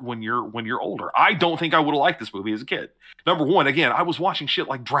different when you're older. I don't think I would have liked this movie as a kid. Number one, again, I was watching shit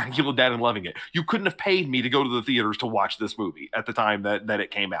like Dracula Dead and loving it. You couldn't have paid me to go to the theaters to watch this movie at the time that it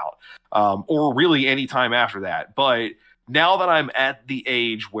came out, or really any time after that. But now that I'm at the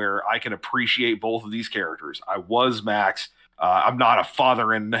age where I can appreciate both of these characters, I was Max. I'm not a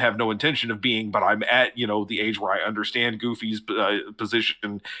father and have no intention of being, but I'm at the age where I understand Goofy's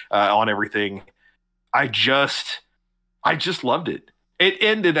position on everything. I just loved it. It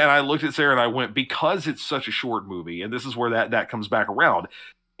ended, and I looked at Sarah and I went, because it's such a short movie, and this is where that comes back around.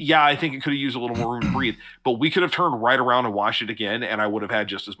 Yeah, I think it could have used a little more room to breathe, but we could have turned right around and watched it again, and I would have had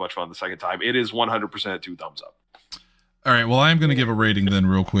just as much fun the second time. It is 100% 2 thumbs up. All right, well, I'm going to give a rating then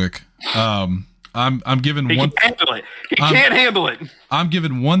real quick. I'm giving he one. Can't handle it. He can't handle it. I'm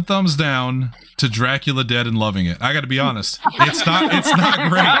giving 1 thumbs down to Dracula Dead and loving it. I got to be honest. It's not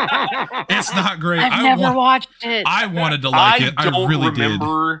great. It's not great. I've never watched it. I wanted to like it. I really did.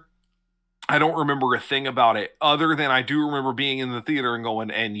 I don't remember a thing about it other than I do remember being in the theater and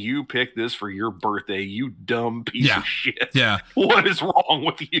going, and you picked this for your birthday, you dumb piece of shit. Yeah. What is wrong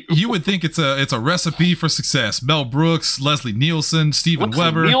with you? You would think it's a recipe for success. Mel Brooks, Leslie Nielsen, Steven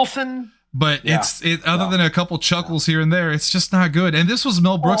Weber. But other than a couple chuckles here and there, it's just not good. And this was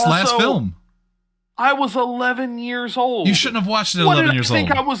Mel Brooks' last film. I was 11 years old. You shouldn't have watched it at 11 years old. What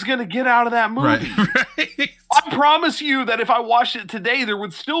did I think I was going to get out of that movie? Right. I promise you that if I watched it today, there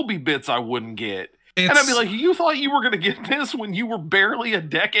would still be bits I wouldn't get. And I'd be like, you thought you were going to get this when you were barely a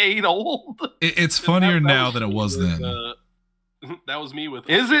decade old? It's funnier now than it was then. That was me with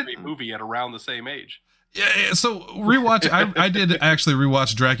a movie at around the same age. Yeah, so rewatch. I did actually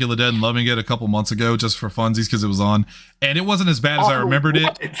rewatch Dracula Dead and loving it a couple months ago just for funsies because it was on, and it wasn't as bad as I remembered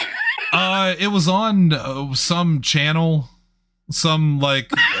it. It was on some channel, some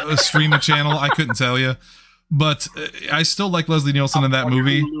like a streaming channel. I couldn't tell you, but I still like Leslie Nielsen in that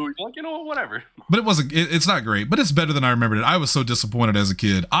movie. Like, whatever. But it wasn't. It's not great, but it's better than I remembered it. I was so disappointed as a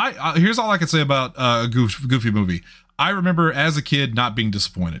kid. Here's all I can say about a Goofy movie. I remember as a kid not being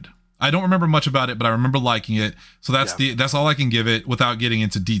disappointed. I don't remember much about it, but I remember liking it. So that's all I can give it without getting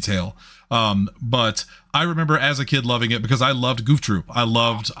into detail. But I remember as a kid loving it because I loved Goof Troop. I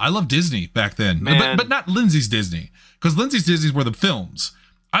loved Disney back then, but not Lindsay's Disney, because Lindsay's Disney's were the films.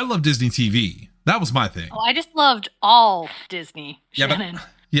 I loved Disney TV. That was my thing. Well, I just loved all Disney, Shannon.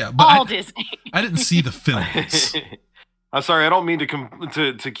 But all Disney. I didn't see the films. I'm sorry, I don't mean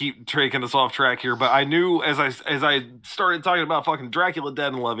to keep taking us off track here, but I knew as I started talking about fucking Dracula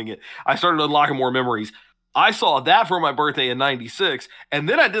Dead and loving it, I started unlocking more memories. I saw that for my birthday in 96, and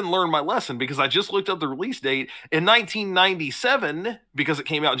then I didn't learn my lesson because I just looked up the release date. In 1997, because it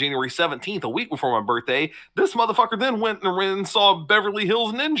came out January 17th, a week before my birthday, this motherfucker then went and saw Beverly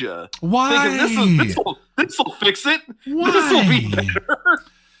Hills Ninja. Why? Thinking this will fix it. This will be better.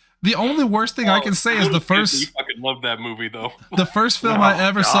 The only worst thing I can say is the first. You fucking love that movie, though. The first film I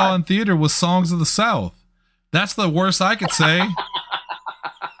ever saw in theater was Songs of the South. That's the worst I could say.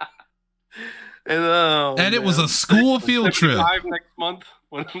 And it was a school field trip. Next month.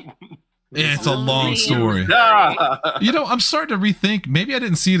 It's a long story. Ah. I'm starting to rethink. Maybe I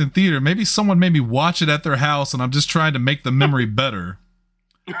didn't see it in theater. Maybe someone made me watch it at their house, and I'm just trying to make the memory better.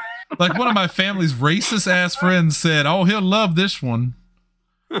 Like one of my family's racist ass friends said, "Oh, he'll love this one."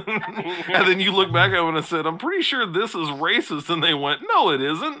 And then you look back at him and said, "I'm pretty sure this is racist," and they went, "No, it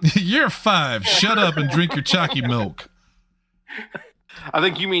isn't." You're 5. Shut up and drink your chalky milk. I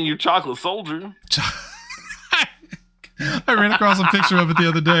think you mean your chocolate soldier. I ran across a picture of it the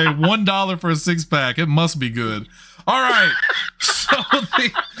other day. $1 for a 6-pack. It must be good. All right. So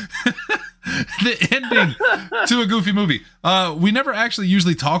the ending to a Goofy movie. We never actually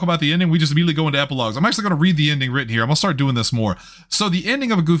usually talk about the ending. We just immediately go into epilogues. I'm actually going to read the ending written here. I'm going to start doing this more. So the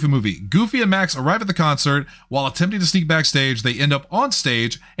ending of a Goofy movie. Goofy and Max arrive at the concert. While attempting to sneak backstage, they end up on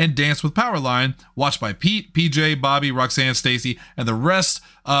stage and dance with Powerline, watched by Pete, PJ, Bobby, Roxanne, Stacy, and the rest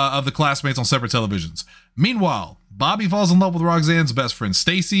of the classmates on separate televisions. Meanwhile, Bobby falls in love with Roxanne's best friend,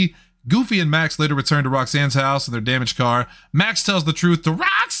 Stacy. Goofy and Max later return to Roxanne's house in their damaged car. Max tells the truth to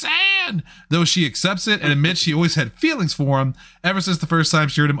Roxanne, though she accepts it and admits she always had feelings for him ever since the first time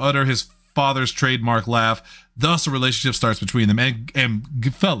she heard him utter his father's trademark laugh. Thus, a relationship starts between them. And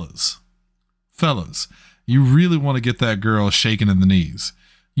fellas, you really want to get that girl shaking in the knees.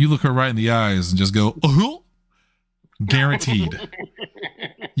 You look her right in the eyes and just go, oh, guaranteed.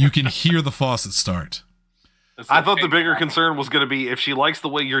 You can hear the faucet start. I thought the bigger concern was going to be if she likes the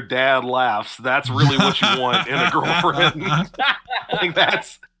way your dad laughs. That's really what you want in a girlfriend. I think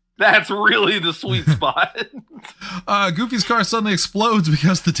that's really the sweet spot. Goofy's car suddenly explodes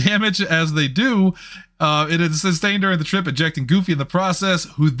because the damage, as they do, it is sustained during the trip, ejecting Goofy in the process,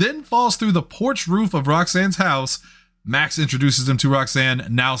 who then falls through the porch roof of Roxanne's house. Max introduces him to Roxanne,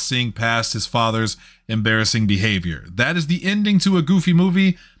 now seeing past his father's embarrassing behavior. That is the ending to a Goofy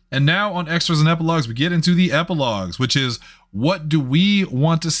movie. And now on Extras and Epilogues, we get into the epilogues, which is what do we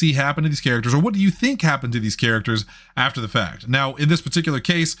want to see happen to these characters, or what do you think happened to these characters after the fact? Now, in this particular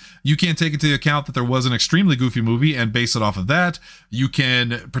case, you can't take into account that there was an extremely Goofy movie and base it off of that. You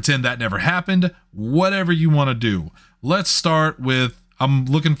can pretend that never happened, whatever you want to do. Let's start with, I'm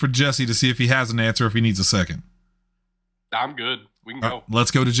looking for Jesse to see if he has an answer, if he needs a second. I'm good. We can go.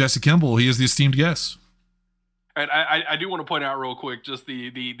 Let's go to Jesse Kimball. He is the esteemed guest. And I do want to point out real quick just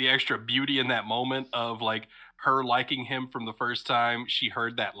the extra beauty in that moment of like her liking him from the first time she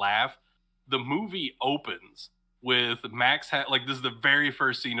heard that laugh. The movie opens with Max like this is the very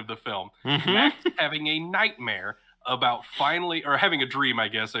first scene of the film. Mm-hmm. Max having a nightmare about finally, or having a dream, I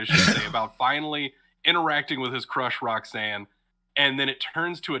guess I should say, about finally interacting with his crush Roxanne, and then it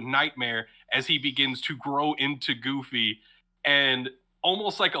turns to a nightmare as he begins to grow into Goofy, and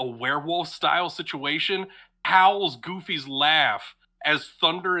almost like a werewolf style situation. Howls Goofy's laugh as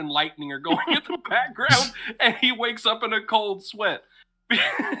thunder and lightning are going in the background, and he wakes up in a cold sweat.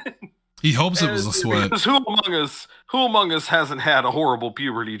 He hopes it was a sweat. Who among us hasn't had a horrible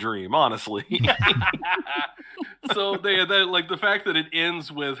puberty dream, honestly? So they like the fact that it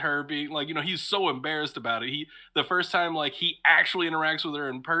ends with her being like, he's so embarrassed about it. The first time like he actually interacts with her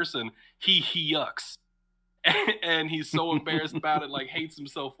in person, he yucks. And he's so embarrassed about it, like hates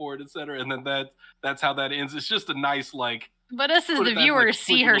himself for it, etc. And then that's how that ends. It's just a nice like. But us as the viewers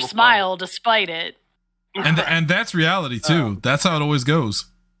see her smile despite it. And that's reality too. That's how it always goes.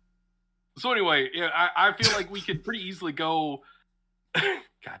 So anyway, I feel like we could pretty easily go.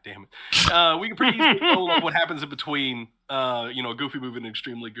 God damn it! We could pretty easily go like what happens in between, a Goofy movie and an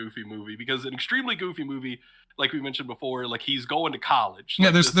extremely Goofy movie, because an extremely Goofy movie, like we mentioned before, like he's going to college.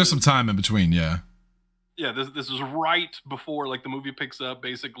 Yeah, like, there's some time in between. Yeah. Yeah, this is right before like the movie picks up,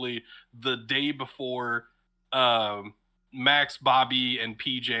 basically the day before Max, Bobby, and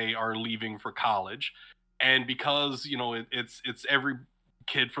PJ are leaving for college, and because it's every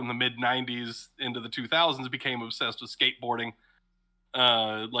kid from the mid '90s into the 2000s became obsessed with skateboarding.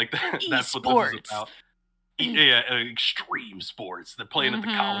 That's what this is about. Yeah, extreme sports. They're playing at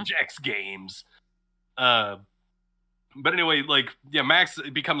the College X Games. But anyway, Max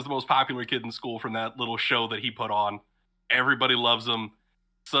becomes the most popular kid in school from that little show that he put on. Everybody loves him.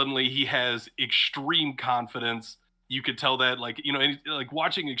 Suddenly he has extreme confidence. You could tell that,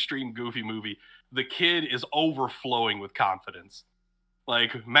 watching Extreme Goofy movie, the kid is overflowing with confidence.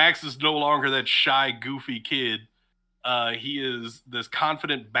 Like, Max is no longer that shy, goofy kid. He is this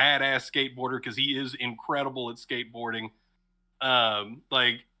confident, badass skateboarder because he is incredible at skateboarding.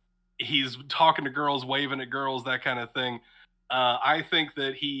 He's talking to girls, waving at girls, that kind of thing. I think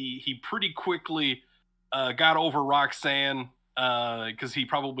that he pretty quickly got over Roxanne because he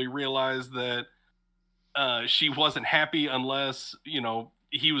probably realized that she wasn't happy unless,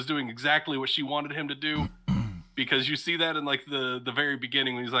 he was doing exactly what she wanted him to do. because you see that in like the very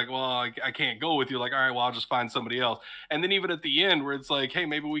beginning when he's like, well, I can't go with you. Like, all right, well, I'll just find somebody else. And then even at the end where it's like, hey,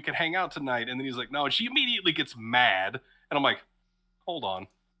 maybe we can hang out tonight. And then he's like, no. And she immediately gets mad. And I'm like, hold on.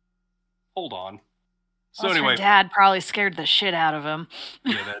 So Plus, anyway, her dad probably scared the shit out of him.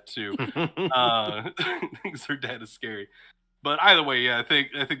 Yeah, that too. Thinks her dad is scary. But either way, yeah, I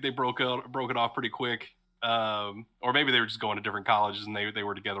think they broke it off pretty quick. Or maybe they were just going to different colleges and they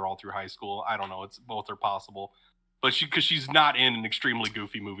were together all through high school. I don't know. It's both are possible. But because she's not in an extremely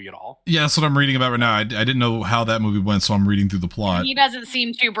goofy movie at all. Yeah, that's what I'm reading about right now. I didn't know how that movie went, so I'm reading through the plot. He doesn't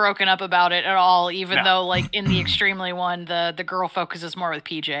seem too broken up about it at all, even though, like, in the Extremely one, the girl focuses more with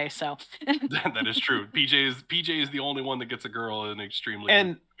PJ, so. That is true. PJ is the only one that gets a girl in Extremely And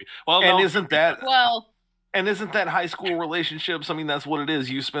movie. Well, and no, isn't that Well, and isn't that high school relationships? I mean, that's what it is.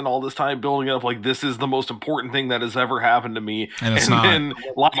 You spend all this time building up like this is the most important thing that has ever happened to me, And it's not. then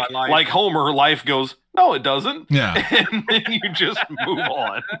like Homer, life goes, no, it doesn't. Yeah. And then you just move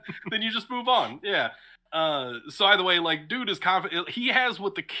on. then you just move on. Yeah. So either way, like, dude is confident. He has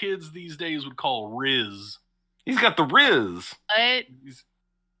what the kids these days would call Riz. He's got the Riz. what? He's,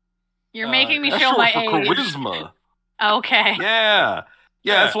 You're making me That's show short my for age. charisma. Okay. Yeah.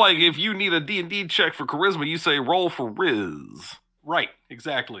 Yeah. It's like if you need a D&D check for charisma, you say roll for Riz. right.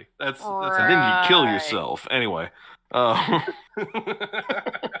 Exactly. That's And then you kill Right. yourself. Anyway. Yeah.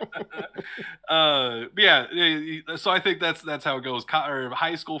 So I think that's how it goes.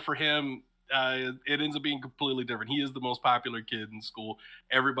 High school for him, it ends up being completely different. He is the most popular kid in school.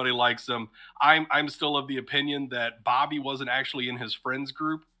 Everybody likes him. I'm still of the opinion that Bobby wasn't actually in his friends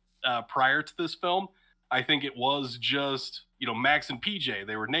group prior to this film. I think it was just, Max and PJ.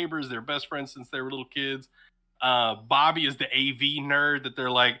 They were neighbors. They were best friends since they were little kids. Bobby is the AV nerd that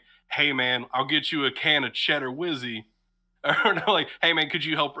they're like, hey, man, I'll get you a can of Cheddar Whizzy. Or they're like, hey, man, could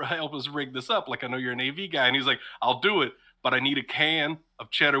you help us rig this up? Like, I know you're an AV guy. And he's like, I'll do it, but I need a can of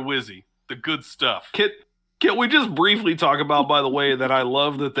Cheddar Whizzy, the good stuff. Can we just briefly talk about, by the way, that I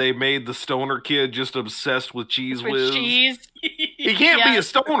love that they made the stoner kid just obsessed with Cheese With Whiz? cheese. He can't be a Yes.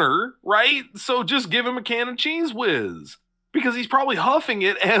 stoner, right? So just give him a can of Cheese Whiz. Because he's probably huffing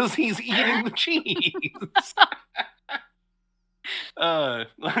it as he's eating the cheese. The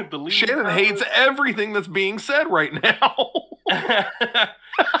leading Shannon brother- hates everything that's being said right now.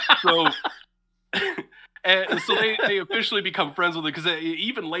 so so they officially become friends with it because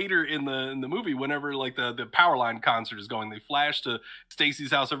even later in the movie, whenever like the Powerline concert is going, they flash to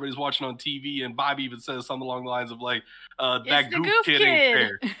Stacy's house. Everybody's watching on TV, and Bobby even says something along the lines of like, "That the goof goof kid ain't kid."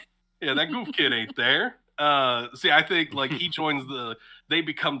 there." Yeah, that goof kid ain't there. See, I think like he joins they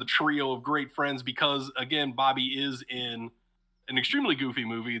become the trio of great friends because again, Bobby is in an extremely goofy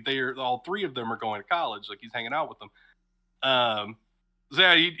movie. All three of them are going to college. Like he's hanging out with them. So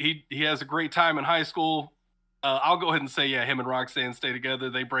yeah, he has a great time in high school. I'll go ahead and say, yeah, him and Roxanne stay together.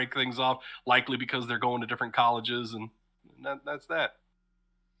 They break things off, likely because they're going to different colleges, and that's that.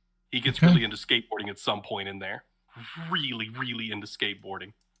 He gets really into skateboarding at some point in there. Really, really into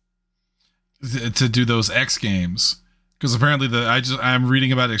skateboarding. To do those X Games. Because apparently I'm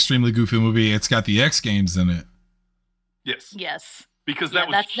reading about an extremely goofy movie. It's got the X Games in it. Yes. Yes. Because Yeah,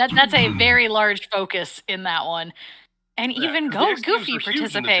 that's a very large focus in that one. And even the X Games Goofy were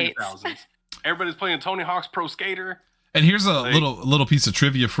huge in the participates. 2000s. Everybody's playing Tony Hawk's Pro Skater. And here's a little piece of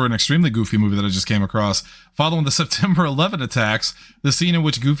trivia for an extremely goofy movie that I just came across. Following the September 11 attacks, the scene in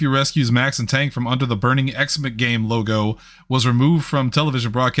which Goofy rescues Max and Tank from under the burning X-Men game logo was removed from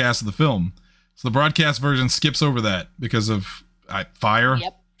television broadcast of the film. So the broadcast version skips over that because of fire.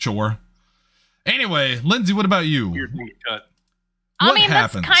 Yep. Sure. Anyway, Lindsay, what about you? Weird thing to cut. What I mean,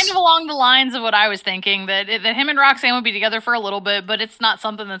 happens? that's kind of along the lines of what I was thinking, that him and Roxanne would be together for a little bit, but it's not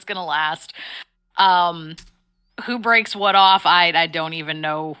something that's going to last. Who breaks what off, I don't even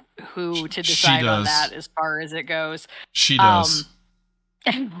know who to decide on does. that as far as it goes. She does.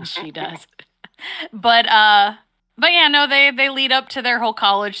 She does. But yeah, no, they lead up to their whole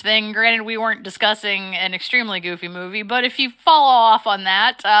college thing. Granted, we weren't discussing an extremely goofy movie, but if you follow off on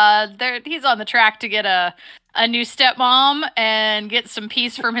that, he's on the track to get a new stepmom and get some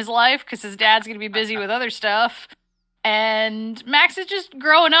peace from his life because his dad's going to be busy with other stuff. And Max is just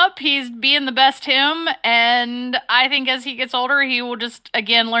growing up. He's being the best him. And I think as he gets older, he will just,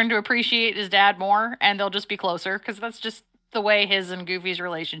 again, learn to appreciate his dad more. And they'll just be closer because that's just the way his and Goofy's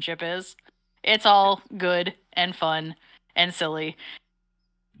relationship is. It's all good and fun and silly.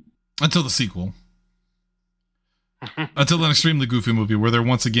 Until the sequel. Until an extremely goofy movie where they're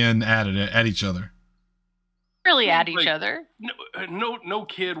once again at each other. Really at each Like, other. No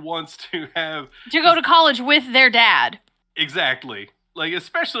kid wants to have To go to college with their dad. exactly like,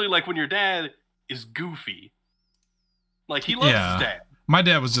 especially like when your dad is goofy. Like, he loves his dad. My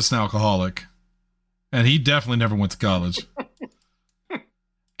dad was just an alcoholic, and he definitely never went to college.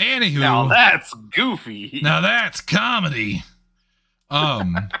 Anywho, Now that's goofy. Now that's comedy.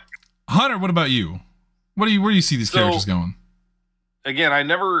 Hunter, what about you? Where do you see these characters going? Again, I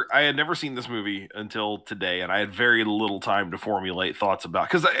had never seen this movie until today, and I had very little time to formulate thoughts about,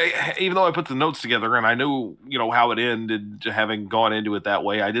 because even though I put the notes together and I knew, how it ended, having gone into it that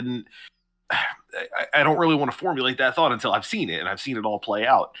way, I don't really want to formulate that thought until I've seen it, and I've seen it all play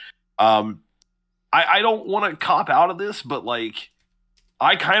out. I don't want to cop out of this, but like,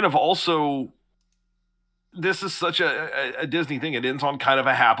 I kind of also, this is such a Disney thing. It ends on kind of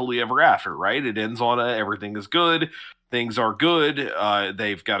a happily ever after, right? It ends on everything is good. Things are good.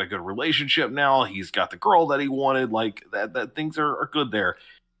 They've got a good relationship now. He's got the girl that he wanted. Like that things are good there.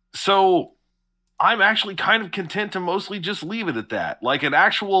 So I'm actually kind of content to mostly just leave it at that. Like an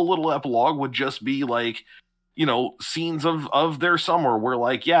actual little epilogue would just be like, scenes of their summer where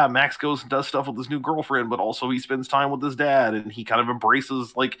like, yeah, Max goes and does stuff with his new girlfriend, but also he spends time with his dad and he kind of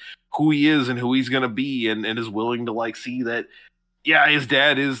embraces like who he is and who he's going to be and is willing to like see that, yeah, his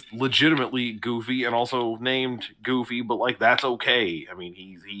dad is legitimately goofy and also named Goofy, but like, that's okay. I mean,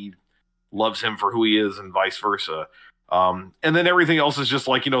 he loves him for who he is and vice versa. And then everything else is just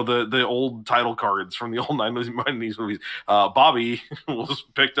like, the old title cards from the old 90s movies. Bobby was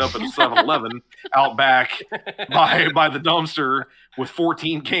picked up at a 7-Eleven out back by the dumpster with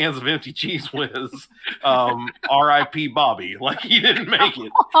 14 cans of empty Cheese Whiz. R.I.P. Bobby. Like, he didn't make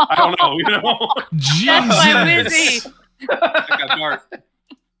it. I don't know, Jesus. That got dark.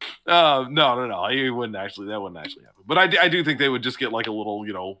 No. That wouldn't actually happen. But I do think they would just get like a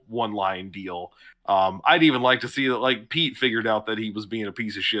little, one-line deal. I'd even like to see that like Pete figured out that he was being a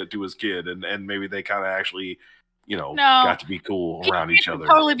piece of shit to his kid and maybe they kind of actually, got to be cool around each other.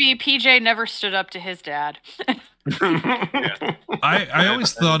 Totally be PJ never stood up to his dad. I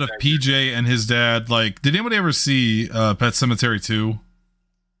always thought of PJ and his dad, like, did anybody ever see Pet Sematary 2?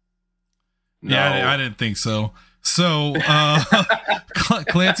 No. Yeah, I didn't think so. So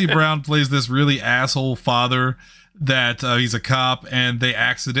Clancy Brown plays this really asshole father that he's a cop and they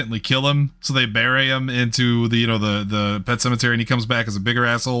accidentally kill him, so they bury him into the pet cemetery, and he comes back as a bigger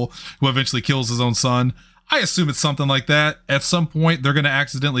asshole who eventually kills his own son. I assume it's something like that. At some point they're going to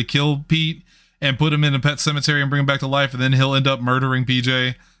accidentally kill Pete and put him in a pet cemetery and bring him back to life, and then he'll end up murdering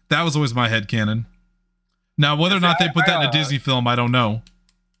PJ. That was always my headcanon. Now whether or not they put that in a Disney film, I don't know.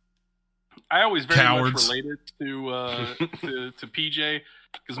 I always very much related to PJ,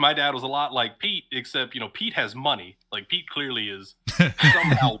 because my dad was a lot like Pete, except Pete has money. Like, Pete clearly is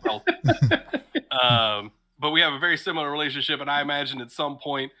somehow wealthy. But we have a very similar relationship, and I imagine at some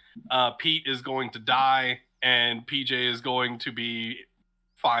point Pete is going to die, and PJ is going to be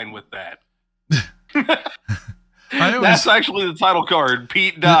fine with that. That's actually the title card.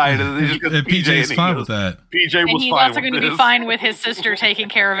 Pete died, and they just got PJ's fine with that. PJ was fine. He's also going to be fine with his sister taking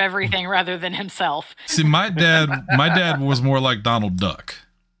care of everything rather than himself. See, my dad was more like Donald Duck.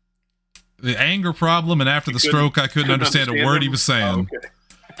 The anger problem, and after the stroke, I couldn't understand a word he was saying. Oh, okay.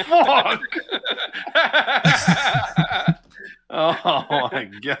 Fuck! Oh my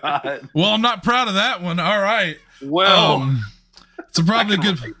god. Well, I'm not proud of that one. All right. Well, it's probably a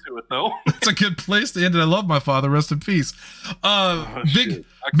good. To it, though. It's a good place to end it. I love my father. Rest in peace. I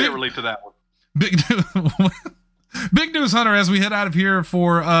can't relate to that one. Big news, Hunter, as we head out of here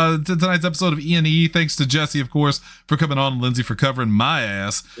for tonight's episode of E&E. Thanks to Jesse, of course, for coming on, and Lindsay for covering my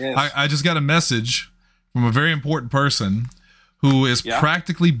ass. Yes. I just got a message from a very important person who is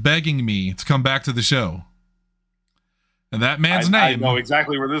practically begging me to come back to the show. And that man's name... I know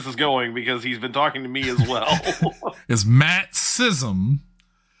exactly where this is going because he's been talking to me as well. is Matt Sism.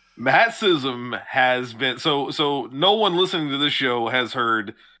 Matt Sism has been... So no one listening to this show has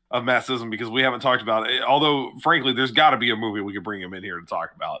heard of Matt Sism because we haven't talked about it. Although, frankly, there's got to be a movie we could bring him in here to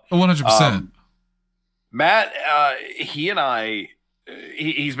talk about. 100%. Matt, he and I...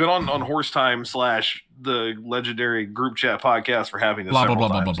 He's been on Horse Time / the legendary group chat podcast for having this several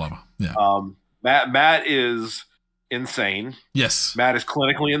times. Yeah. Matt is... insane. Yes. Matt is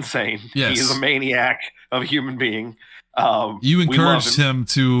clinically insane. Yes. He is a maniac of a human being. You encouraged him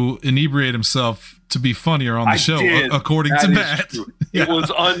to inebriate himself to be funnier on the show, according to Matt. It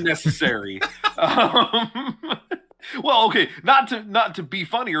was unnecessary. Well, okay, not to be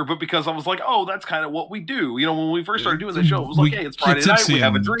funnier, but because I was like, oh, that's kind of what we do. When we first started doing the show, it was like, hey, it's Friday night, we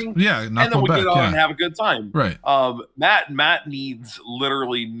have a drink, and then we get on and have a good time. Right. Matt needs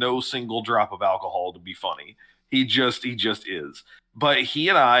literally no single drop of alcohol to be funny. He just is. But he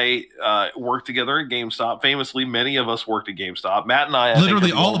and I work together at GameStop. Famously, many of us worked at GameStop. Matt and I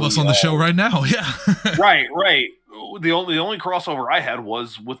literally all of us on the show right now. Yeah. Right. the only crossover I had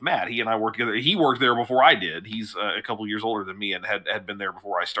was with Matt. He and I worked together. He worked there before I did. He's a couple years older than me and had been there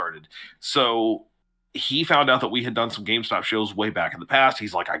before I started. So he found out that we had done some GameStop shows way back in the past.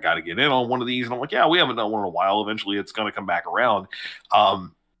 He's like, I got to get in on one of these. And I'm like, yeah, we haven't done one in a while. Eventually it's going to come back around.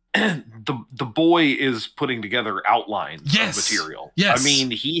 The boy is putting together outlines of material. Yes. I mean,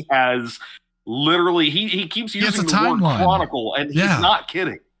 he has literally, he keeps using the word chronicle, and he's not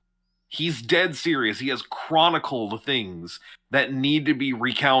kidding. He's dead serious. He has chronicled things that need to be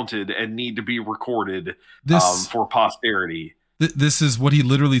recounted and need to be recorded for posterity. This is what he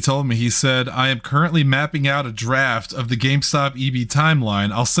literally told me. He said, I am currently mapping out a draft of the GameStop EB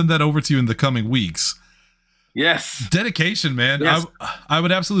timeline. I'll send that over to you in the coming weeks. Yes. Dedication, man. Yes. I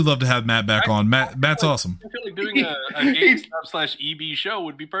would absolutely love to have Matt back on. Matt's awesome. I feel like doing a GameStop/EB show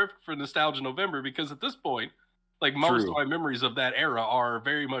would be perfect for Nostalgia November, because at this point, like, most of my memories of that era are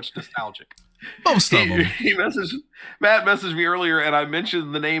very much nostalgic. Most of them. Matt messaged me earlier, and I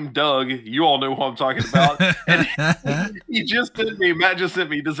mentioned the name Doug. You all know who I'm talking about. And Matt just sent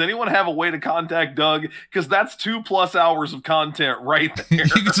me, does anyone have a way to contact Doug? Because that's 2+ hours of content right there.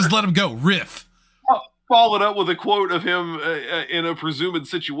 You can just let him go. Riff. Followed up with a quote of him in a presumed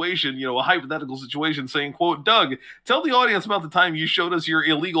situation, a hypothetical situation, saying, quote, Doug, tell the audience about the time you showed us your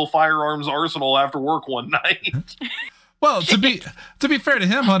illegal firearms arsenal after work one night. Well, to be fair to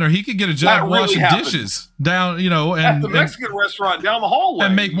him, Hunter, he could get a job washing dishes down, and at the Mexican restaurant down the hallway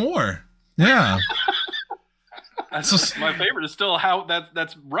and make more. Yeah. My favorite is still how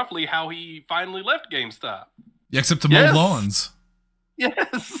that's roughly how he finally left GameStop. Except to mow lawns.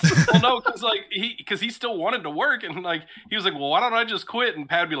 Yes. Well, no, because he still wanted to work, and he was like, well, why don't I just quit? And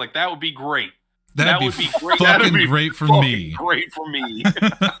Pat would be like, that would be great. That would be great. Fucking great for me. Great for me.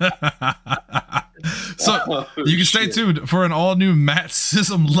 So you can stay tuned for an all-new Matt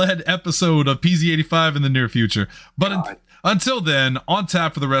Sissom-led episode of PZ85 in the near future. But until then, on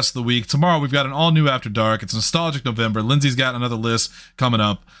tap for the rest of the week. Tomorrow we've got an all-new After Dark. It's Nostalgic November. Lindsay's got another list coming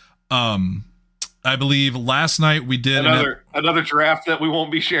up. I believe last night we did another draft that we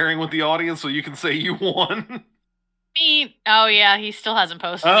won't be sharing with the audience, so you can say you won. Me? Oh yeah, he still hasn't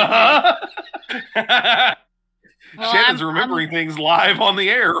posted. Shannon's remembering things live on the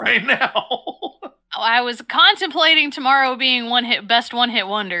air right now. I was contemplating tomorrow being best one-hit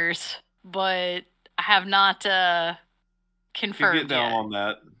wonders, but I have not confirmed get down yet. on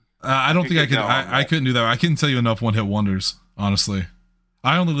that. I don't think I could. I couldn't do that. I couldn't tell you enough one-hit wonders, honestly.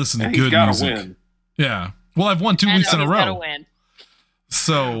 I only listen to good music. Win. Yeah. Well, I've won 2 weeks in a row. Win.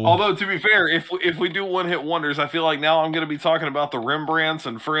 So, although to be fair, if we do one-hit wonders, I feel like now I'm going to be talking about the Rembrandts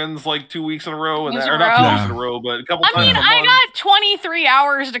and Friends like 2 weeks in a row, or not 2 weeks in a row, but a couple times. I mean, I got 23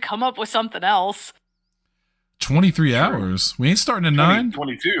 hours to come up with something else. 23 hours. We ain't starting at 9.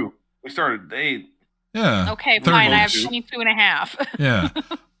 22. We started at 8. Yeah. Okay, fine. I have 22 and a half. Yeah.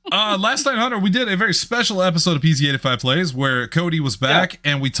 Last night, Hunter, we did a very special episode of PZ85 Plays where Cody was back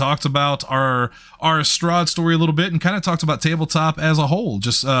and we talked about our Strahd story a little bit and kind of talked about tabletop as a whole,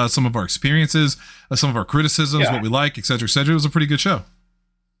 just some of our experiences, some of our criticisms, what we like, etc., etc. It was a pretty good show.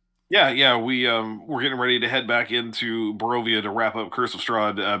 Yeah, we're getting ready to head back into Barovia to wrap up Curse of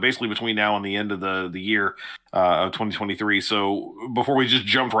Strahd, basically between now and the end of the year of 2023. So before we just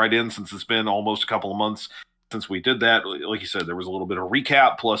jump right in, since it's been almost a couple of months since we did that, like you said, there was a little bit of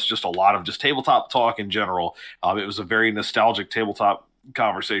recap plus just a lot of just tabletop talk in general. It was a very nostalgic tabletop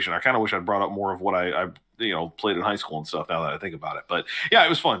conversation. I kind of wish I'd brought up more of what I played in high school and stuff now that I think about it. But yeah, it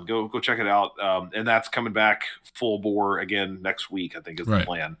was fun. Go check it out. And that's coming back full bore again next week, I think is the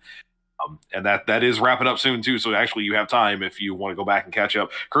plan. And that is wrapping up soon too. So actually you have time if you want to go back and catch up.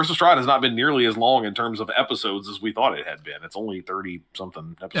 Curse of Strahd has not been nearly as long in terms of episodes as we thought it had been. It's only 30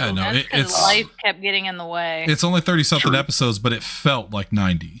 something episodes. Yeah, no, it's life kept getting in the way. It's only 30 something episodes, but it felt like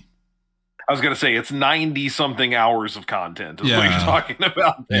 90. I was going to say it's 90 something hours of content is what you're talking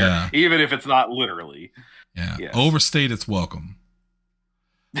about there, even if it's not literally. Yeah. Yes. Overstate its welcome.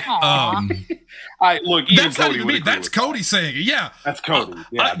 Look, that's not even me. That's Cody saying it. Yeah, that's Cody.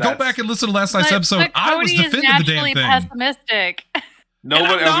 Go back and listen to last night's episode. I was defending the damn thing. Pessimistic.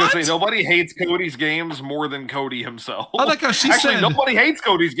 Nobody hates Cody's games more than Cody himself. I like how she said nobody hates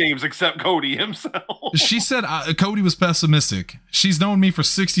Cody's games except Cody himself. She said Cody was pessimistic. She's known me for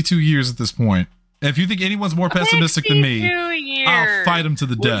 62 years at this point. If you think anyone's more pessimistic than me, I'll fight him to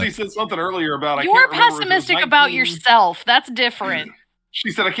the death. Lindsay said something earlier about you're pessimistic about yourself. That's different. She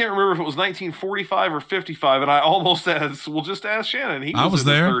said, I can't remember if it was 1945 or 55, and I almost said, "We'll just ask Shannon." He was in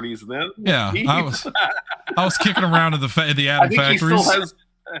there. His 30s then. Yeah, I was kicking around in the Adam factories.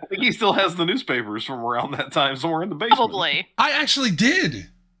 I think he still has the newspapers from around that time somewhere in the basement. Probably. I actually did.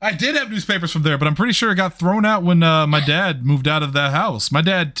 I did have newspapers from there, but I'm pretty sure it got thrown out when my dad moved out of that house. My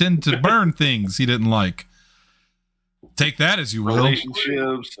dad tended to burn things he didn't like. Take that as you will.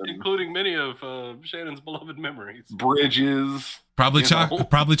 Relationships, including many of Shannon's beloved memories. Bridges. Probably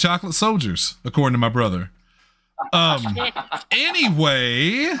chocolate soldiers, according to my brother.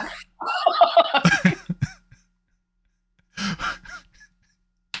 Anyway.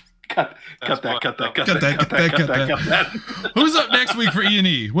 Cut that. Who's up next week for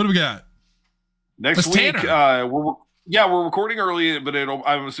E&E? What do we got? Next week, we're recording early, but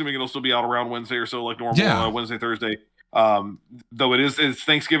I'm assuming it'll still be out around Wednesday or so, like normal, Wednesday, Thursday. Though it's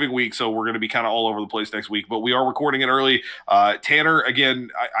Thanksgiving week, so we're going to be kind of all over the place next week, but we are recording it early. Tanner, again,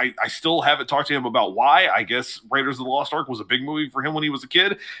 I still haven't talked to him about why. I guess Raiders of the Lost Ark was a big movie for him when he was a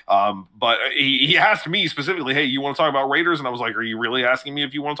kid. But he asked me specifically, hey, you want to talk about Raiders? And I was like, are you really asking me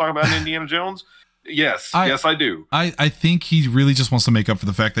if you want to talk about Indiana Jones? Yes, I do. I think he really just wants to make up for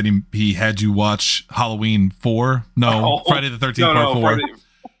the fact that he had you watch Halloween 4. No, Friday the 13th part 4.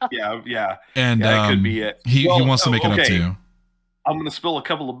 Yeah. And that could be it. He wants to make it up to you. I'm going to spill a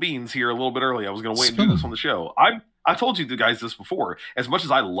couple of beans here a little bit early. I was going to wait and do this on the show. I told you guys this before. As much as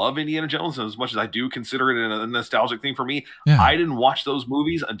I love Indiana Jones and as much as I do consider it a nostalgic thing for me, I didn't watch those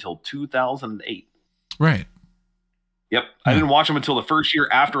movies until 2008. Right. Yep. I didn't watch them until the first year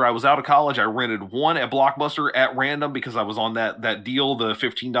after I was out of college. I rented one at Blockbuster at random because I was on that deal, the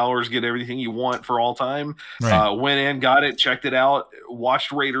 $15 get everything you want for all time. Right. Went in, got it, checked it out,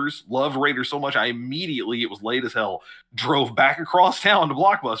 watched Raiders, loved Raiders so much. I immediately, it was late as hell, drove back across town to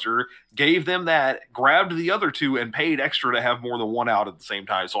Blockbuster, gave them that, grabbed the other two, and paid extra to have more than one out at the same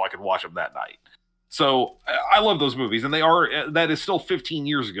time so I could watch them that night. So I love those movies, and that is still 15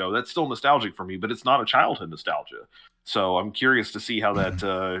 years ago. That's still nostalgic for me, but it's not a childhood nostalgia. So I'm curious to see how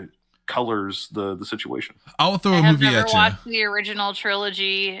that colors the situation. I'll throw a movie at you. I have never watched the original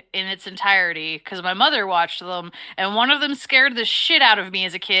trilogy in its entirety because my mother watched them, and one of them scared the shit out of me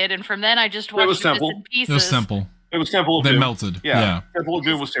as a kid, and from then I just watched bits and pieces. It was Temple. It was Temple of Doom. They melted. Yeah. Temple of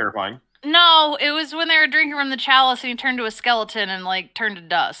Doom was terrifying. No, it was when they were drinking from the chalice and he turned to a skeleton and turned to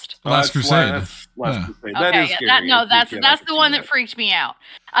dust. Last Crusade. Last Crusade. Okay, that is scary. That's the one that freaked me out.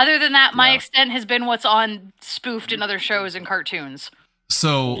 Other than that, my extent has been what's on spoofed in other shows and cartoons.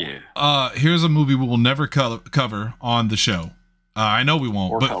 So, here's a movie we will never cover on the show. I know we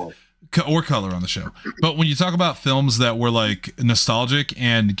won't, or color on the show. But when you talk about films that were nostalgic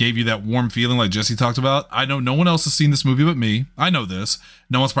and gave you that warm feeling like Jesse talked about, I know no one else has seen this movie but me. I know this.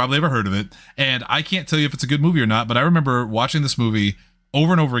 No one's probably ever heard of it. And I can't tell you if it's a good movie or not, but I remember watching this movie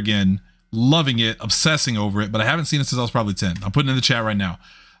over and over again, loving it, obsessing over it, but I haven't seen it since I was probably 10. I'm putting it in the chat right now.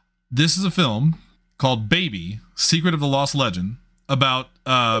 This is a film called Baby, Secret of the Lost Legend, about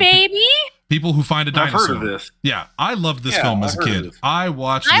people who find a dinosaur. I've heard of this. Yeah, I loved this film as a kid. I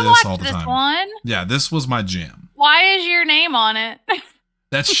watched this all the time. One? Yeah, this was my jam. Why is your name on it?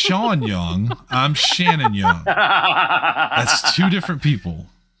 That's Sean Young. I'm Shannon Young. That's two different people.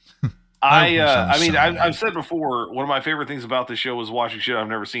 I've said before, one of my favorite things about this show is watching shit I've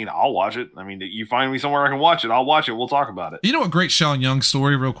never seen. I'll watch it. I mean, you find me somewhere I can watch it, I'll watch it. We'll talk about it. You know a great Sean Young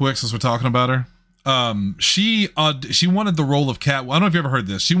story, real quick, since we're talking about her? She wanted the role of Cat. I don't know if you ever heard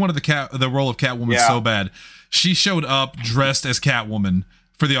this. She wanted the role of Catwoman so bad. She showed up dressed as Catwoman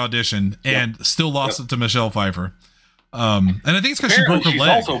for the audition and still lost it to Michelle Pfeiffer. And I think it's because she broke her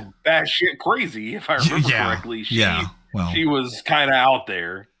leg. She's also batshit crazy, if I remember correctly. She was kind of out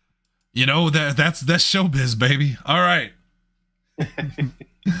there. You know, that's showbiz, baby. All right.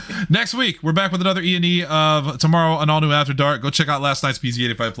 Next week, we're back with another E&E of tomorrow, an all-new After Dark. Go check out last night's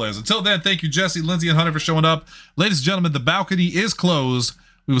PZ85 players. Until then, thank you, Jesse, Lindsay, and Hunter for showing up. Ladies and gentlemen, the balcony is closed.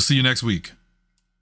 We will see you next week.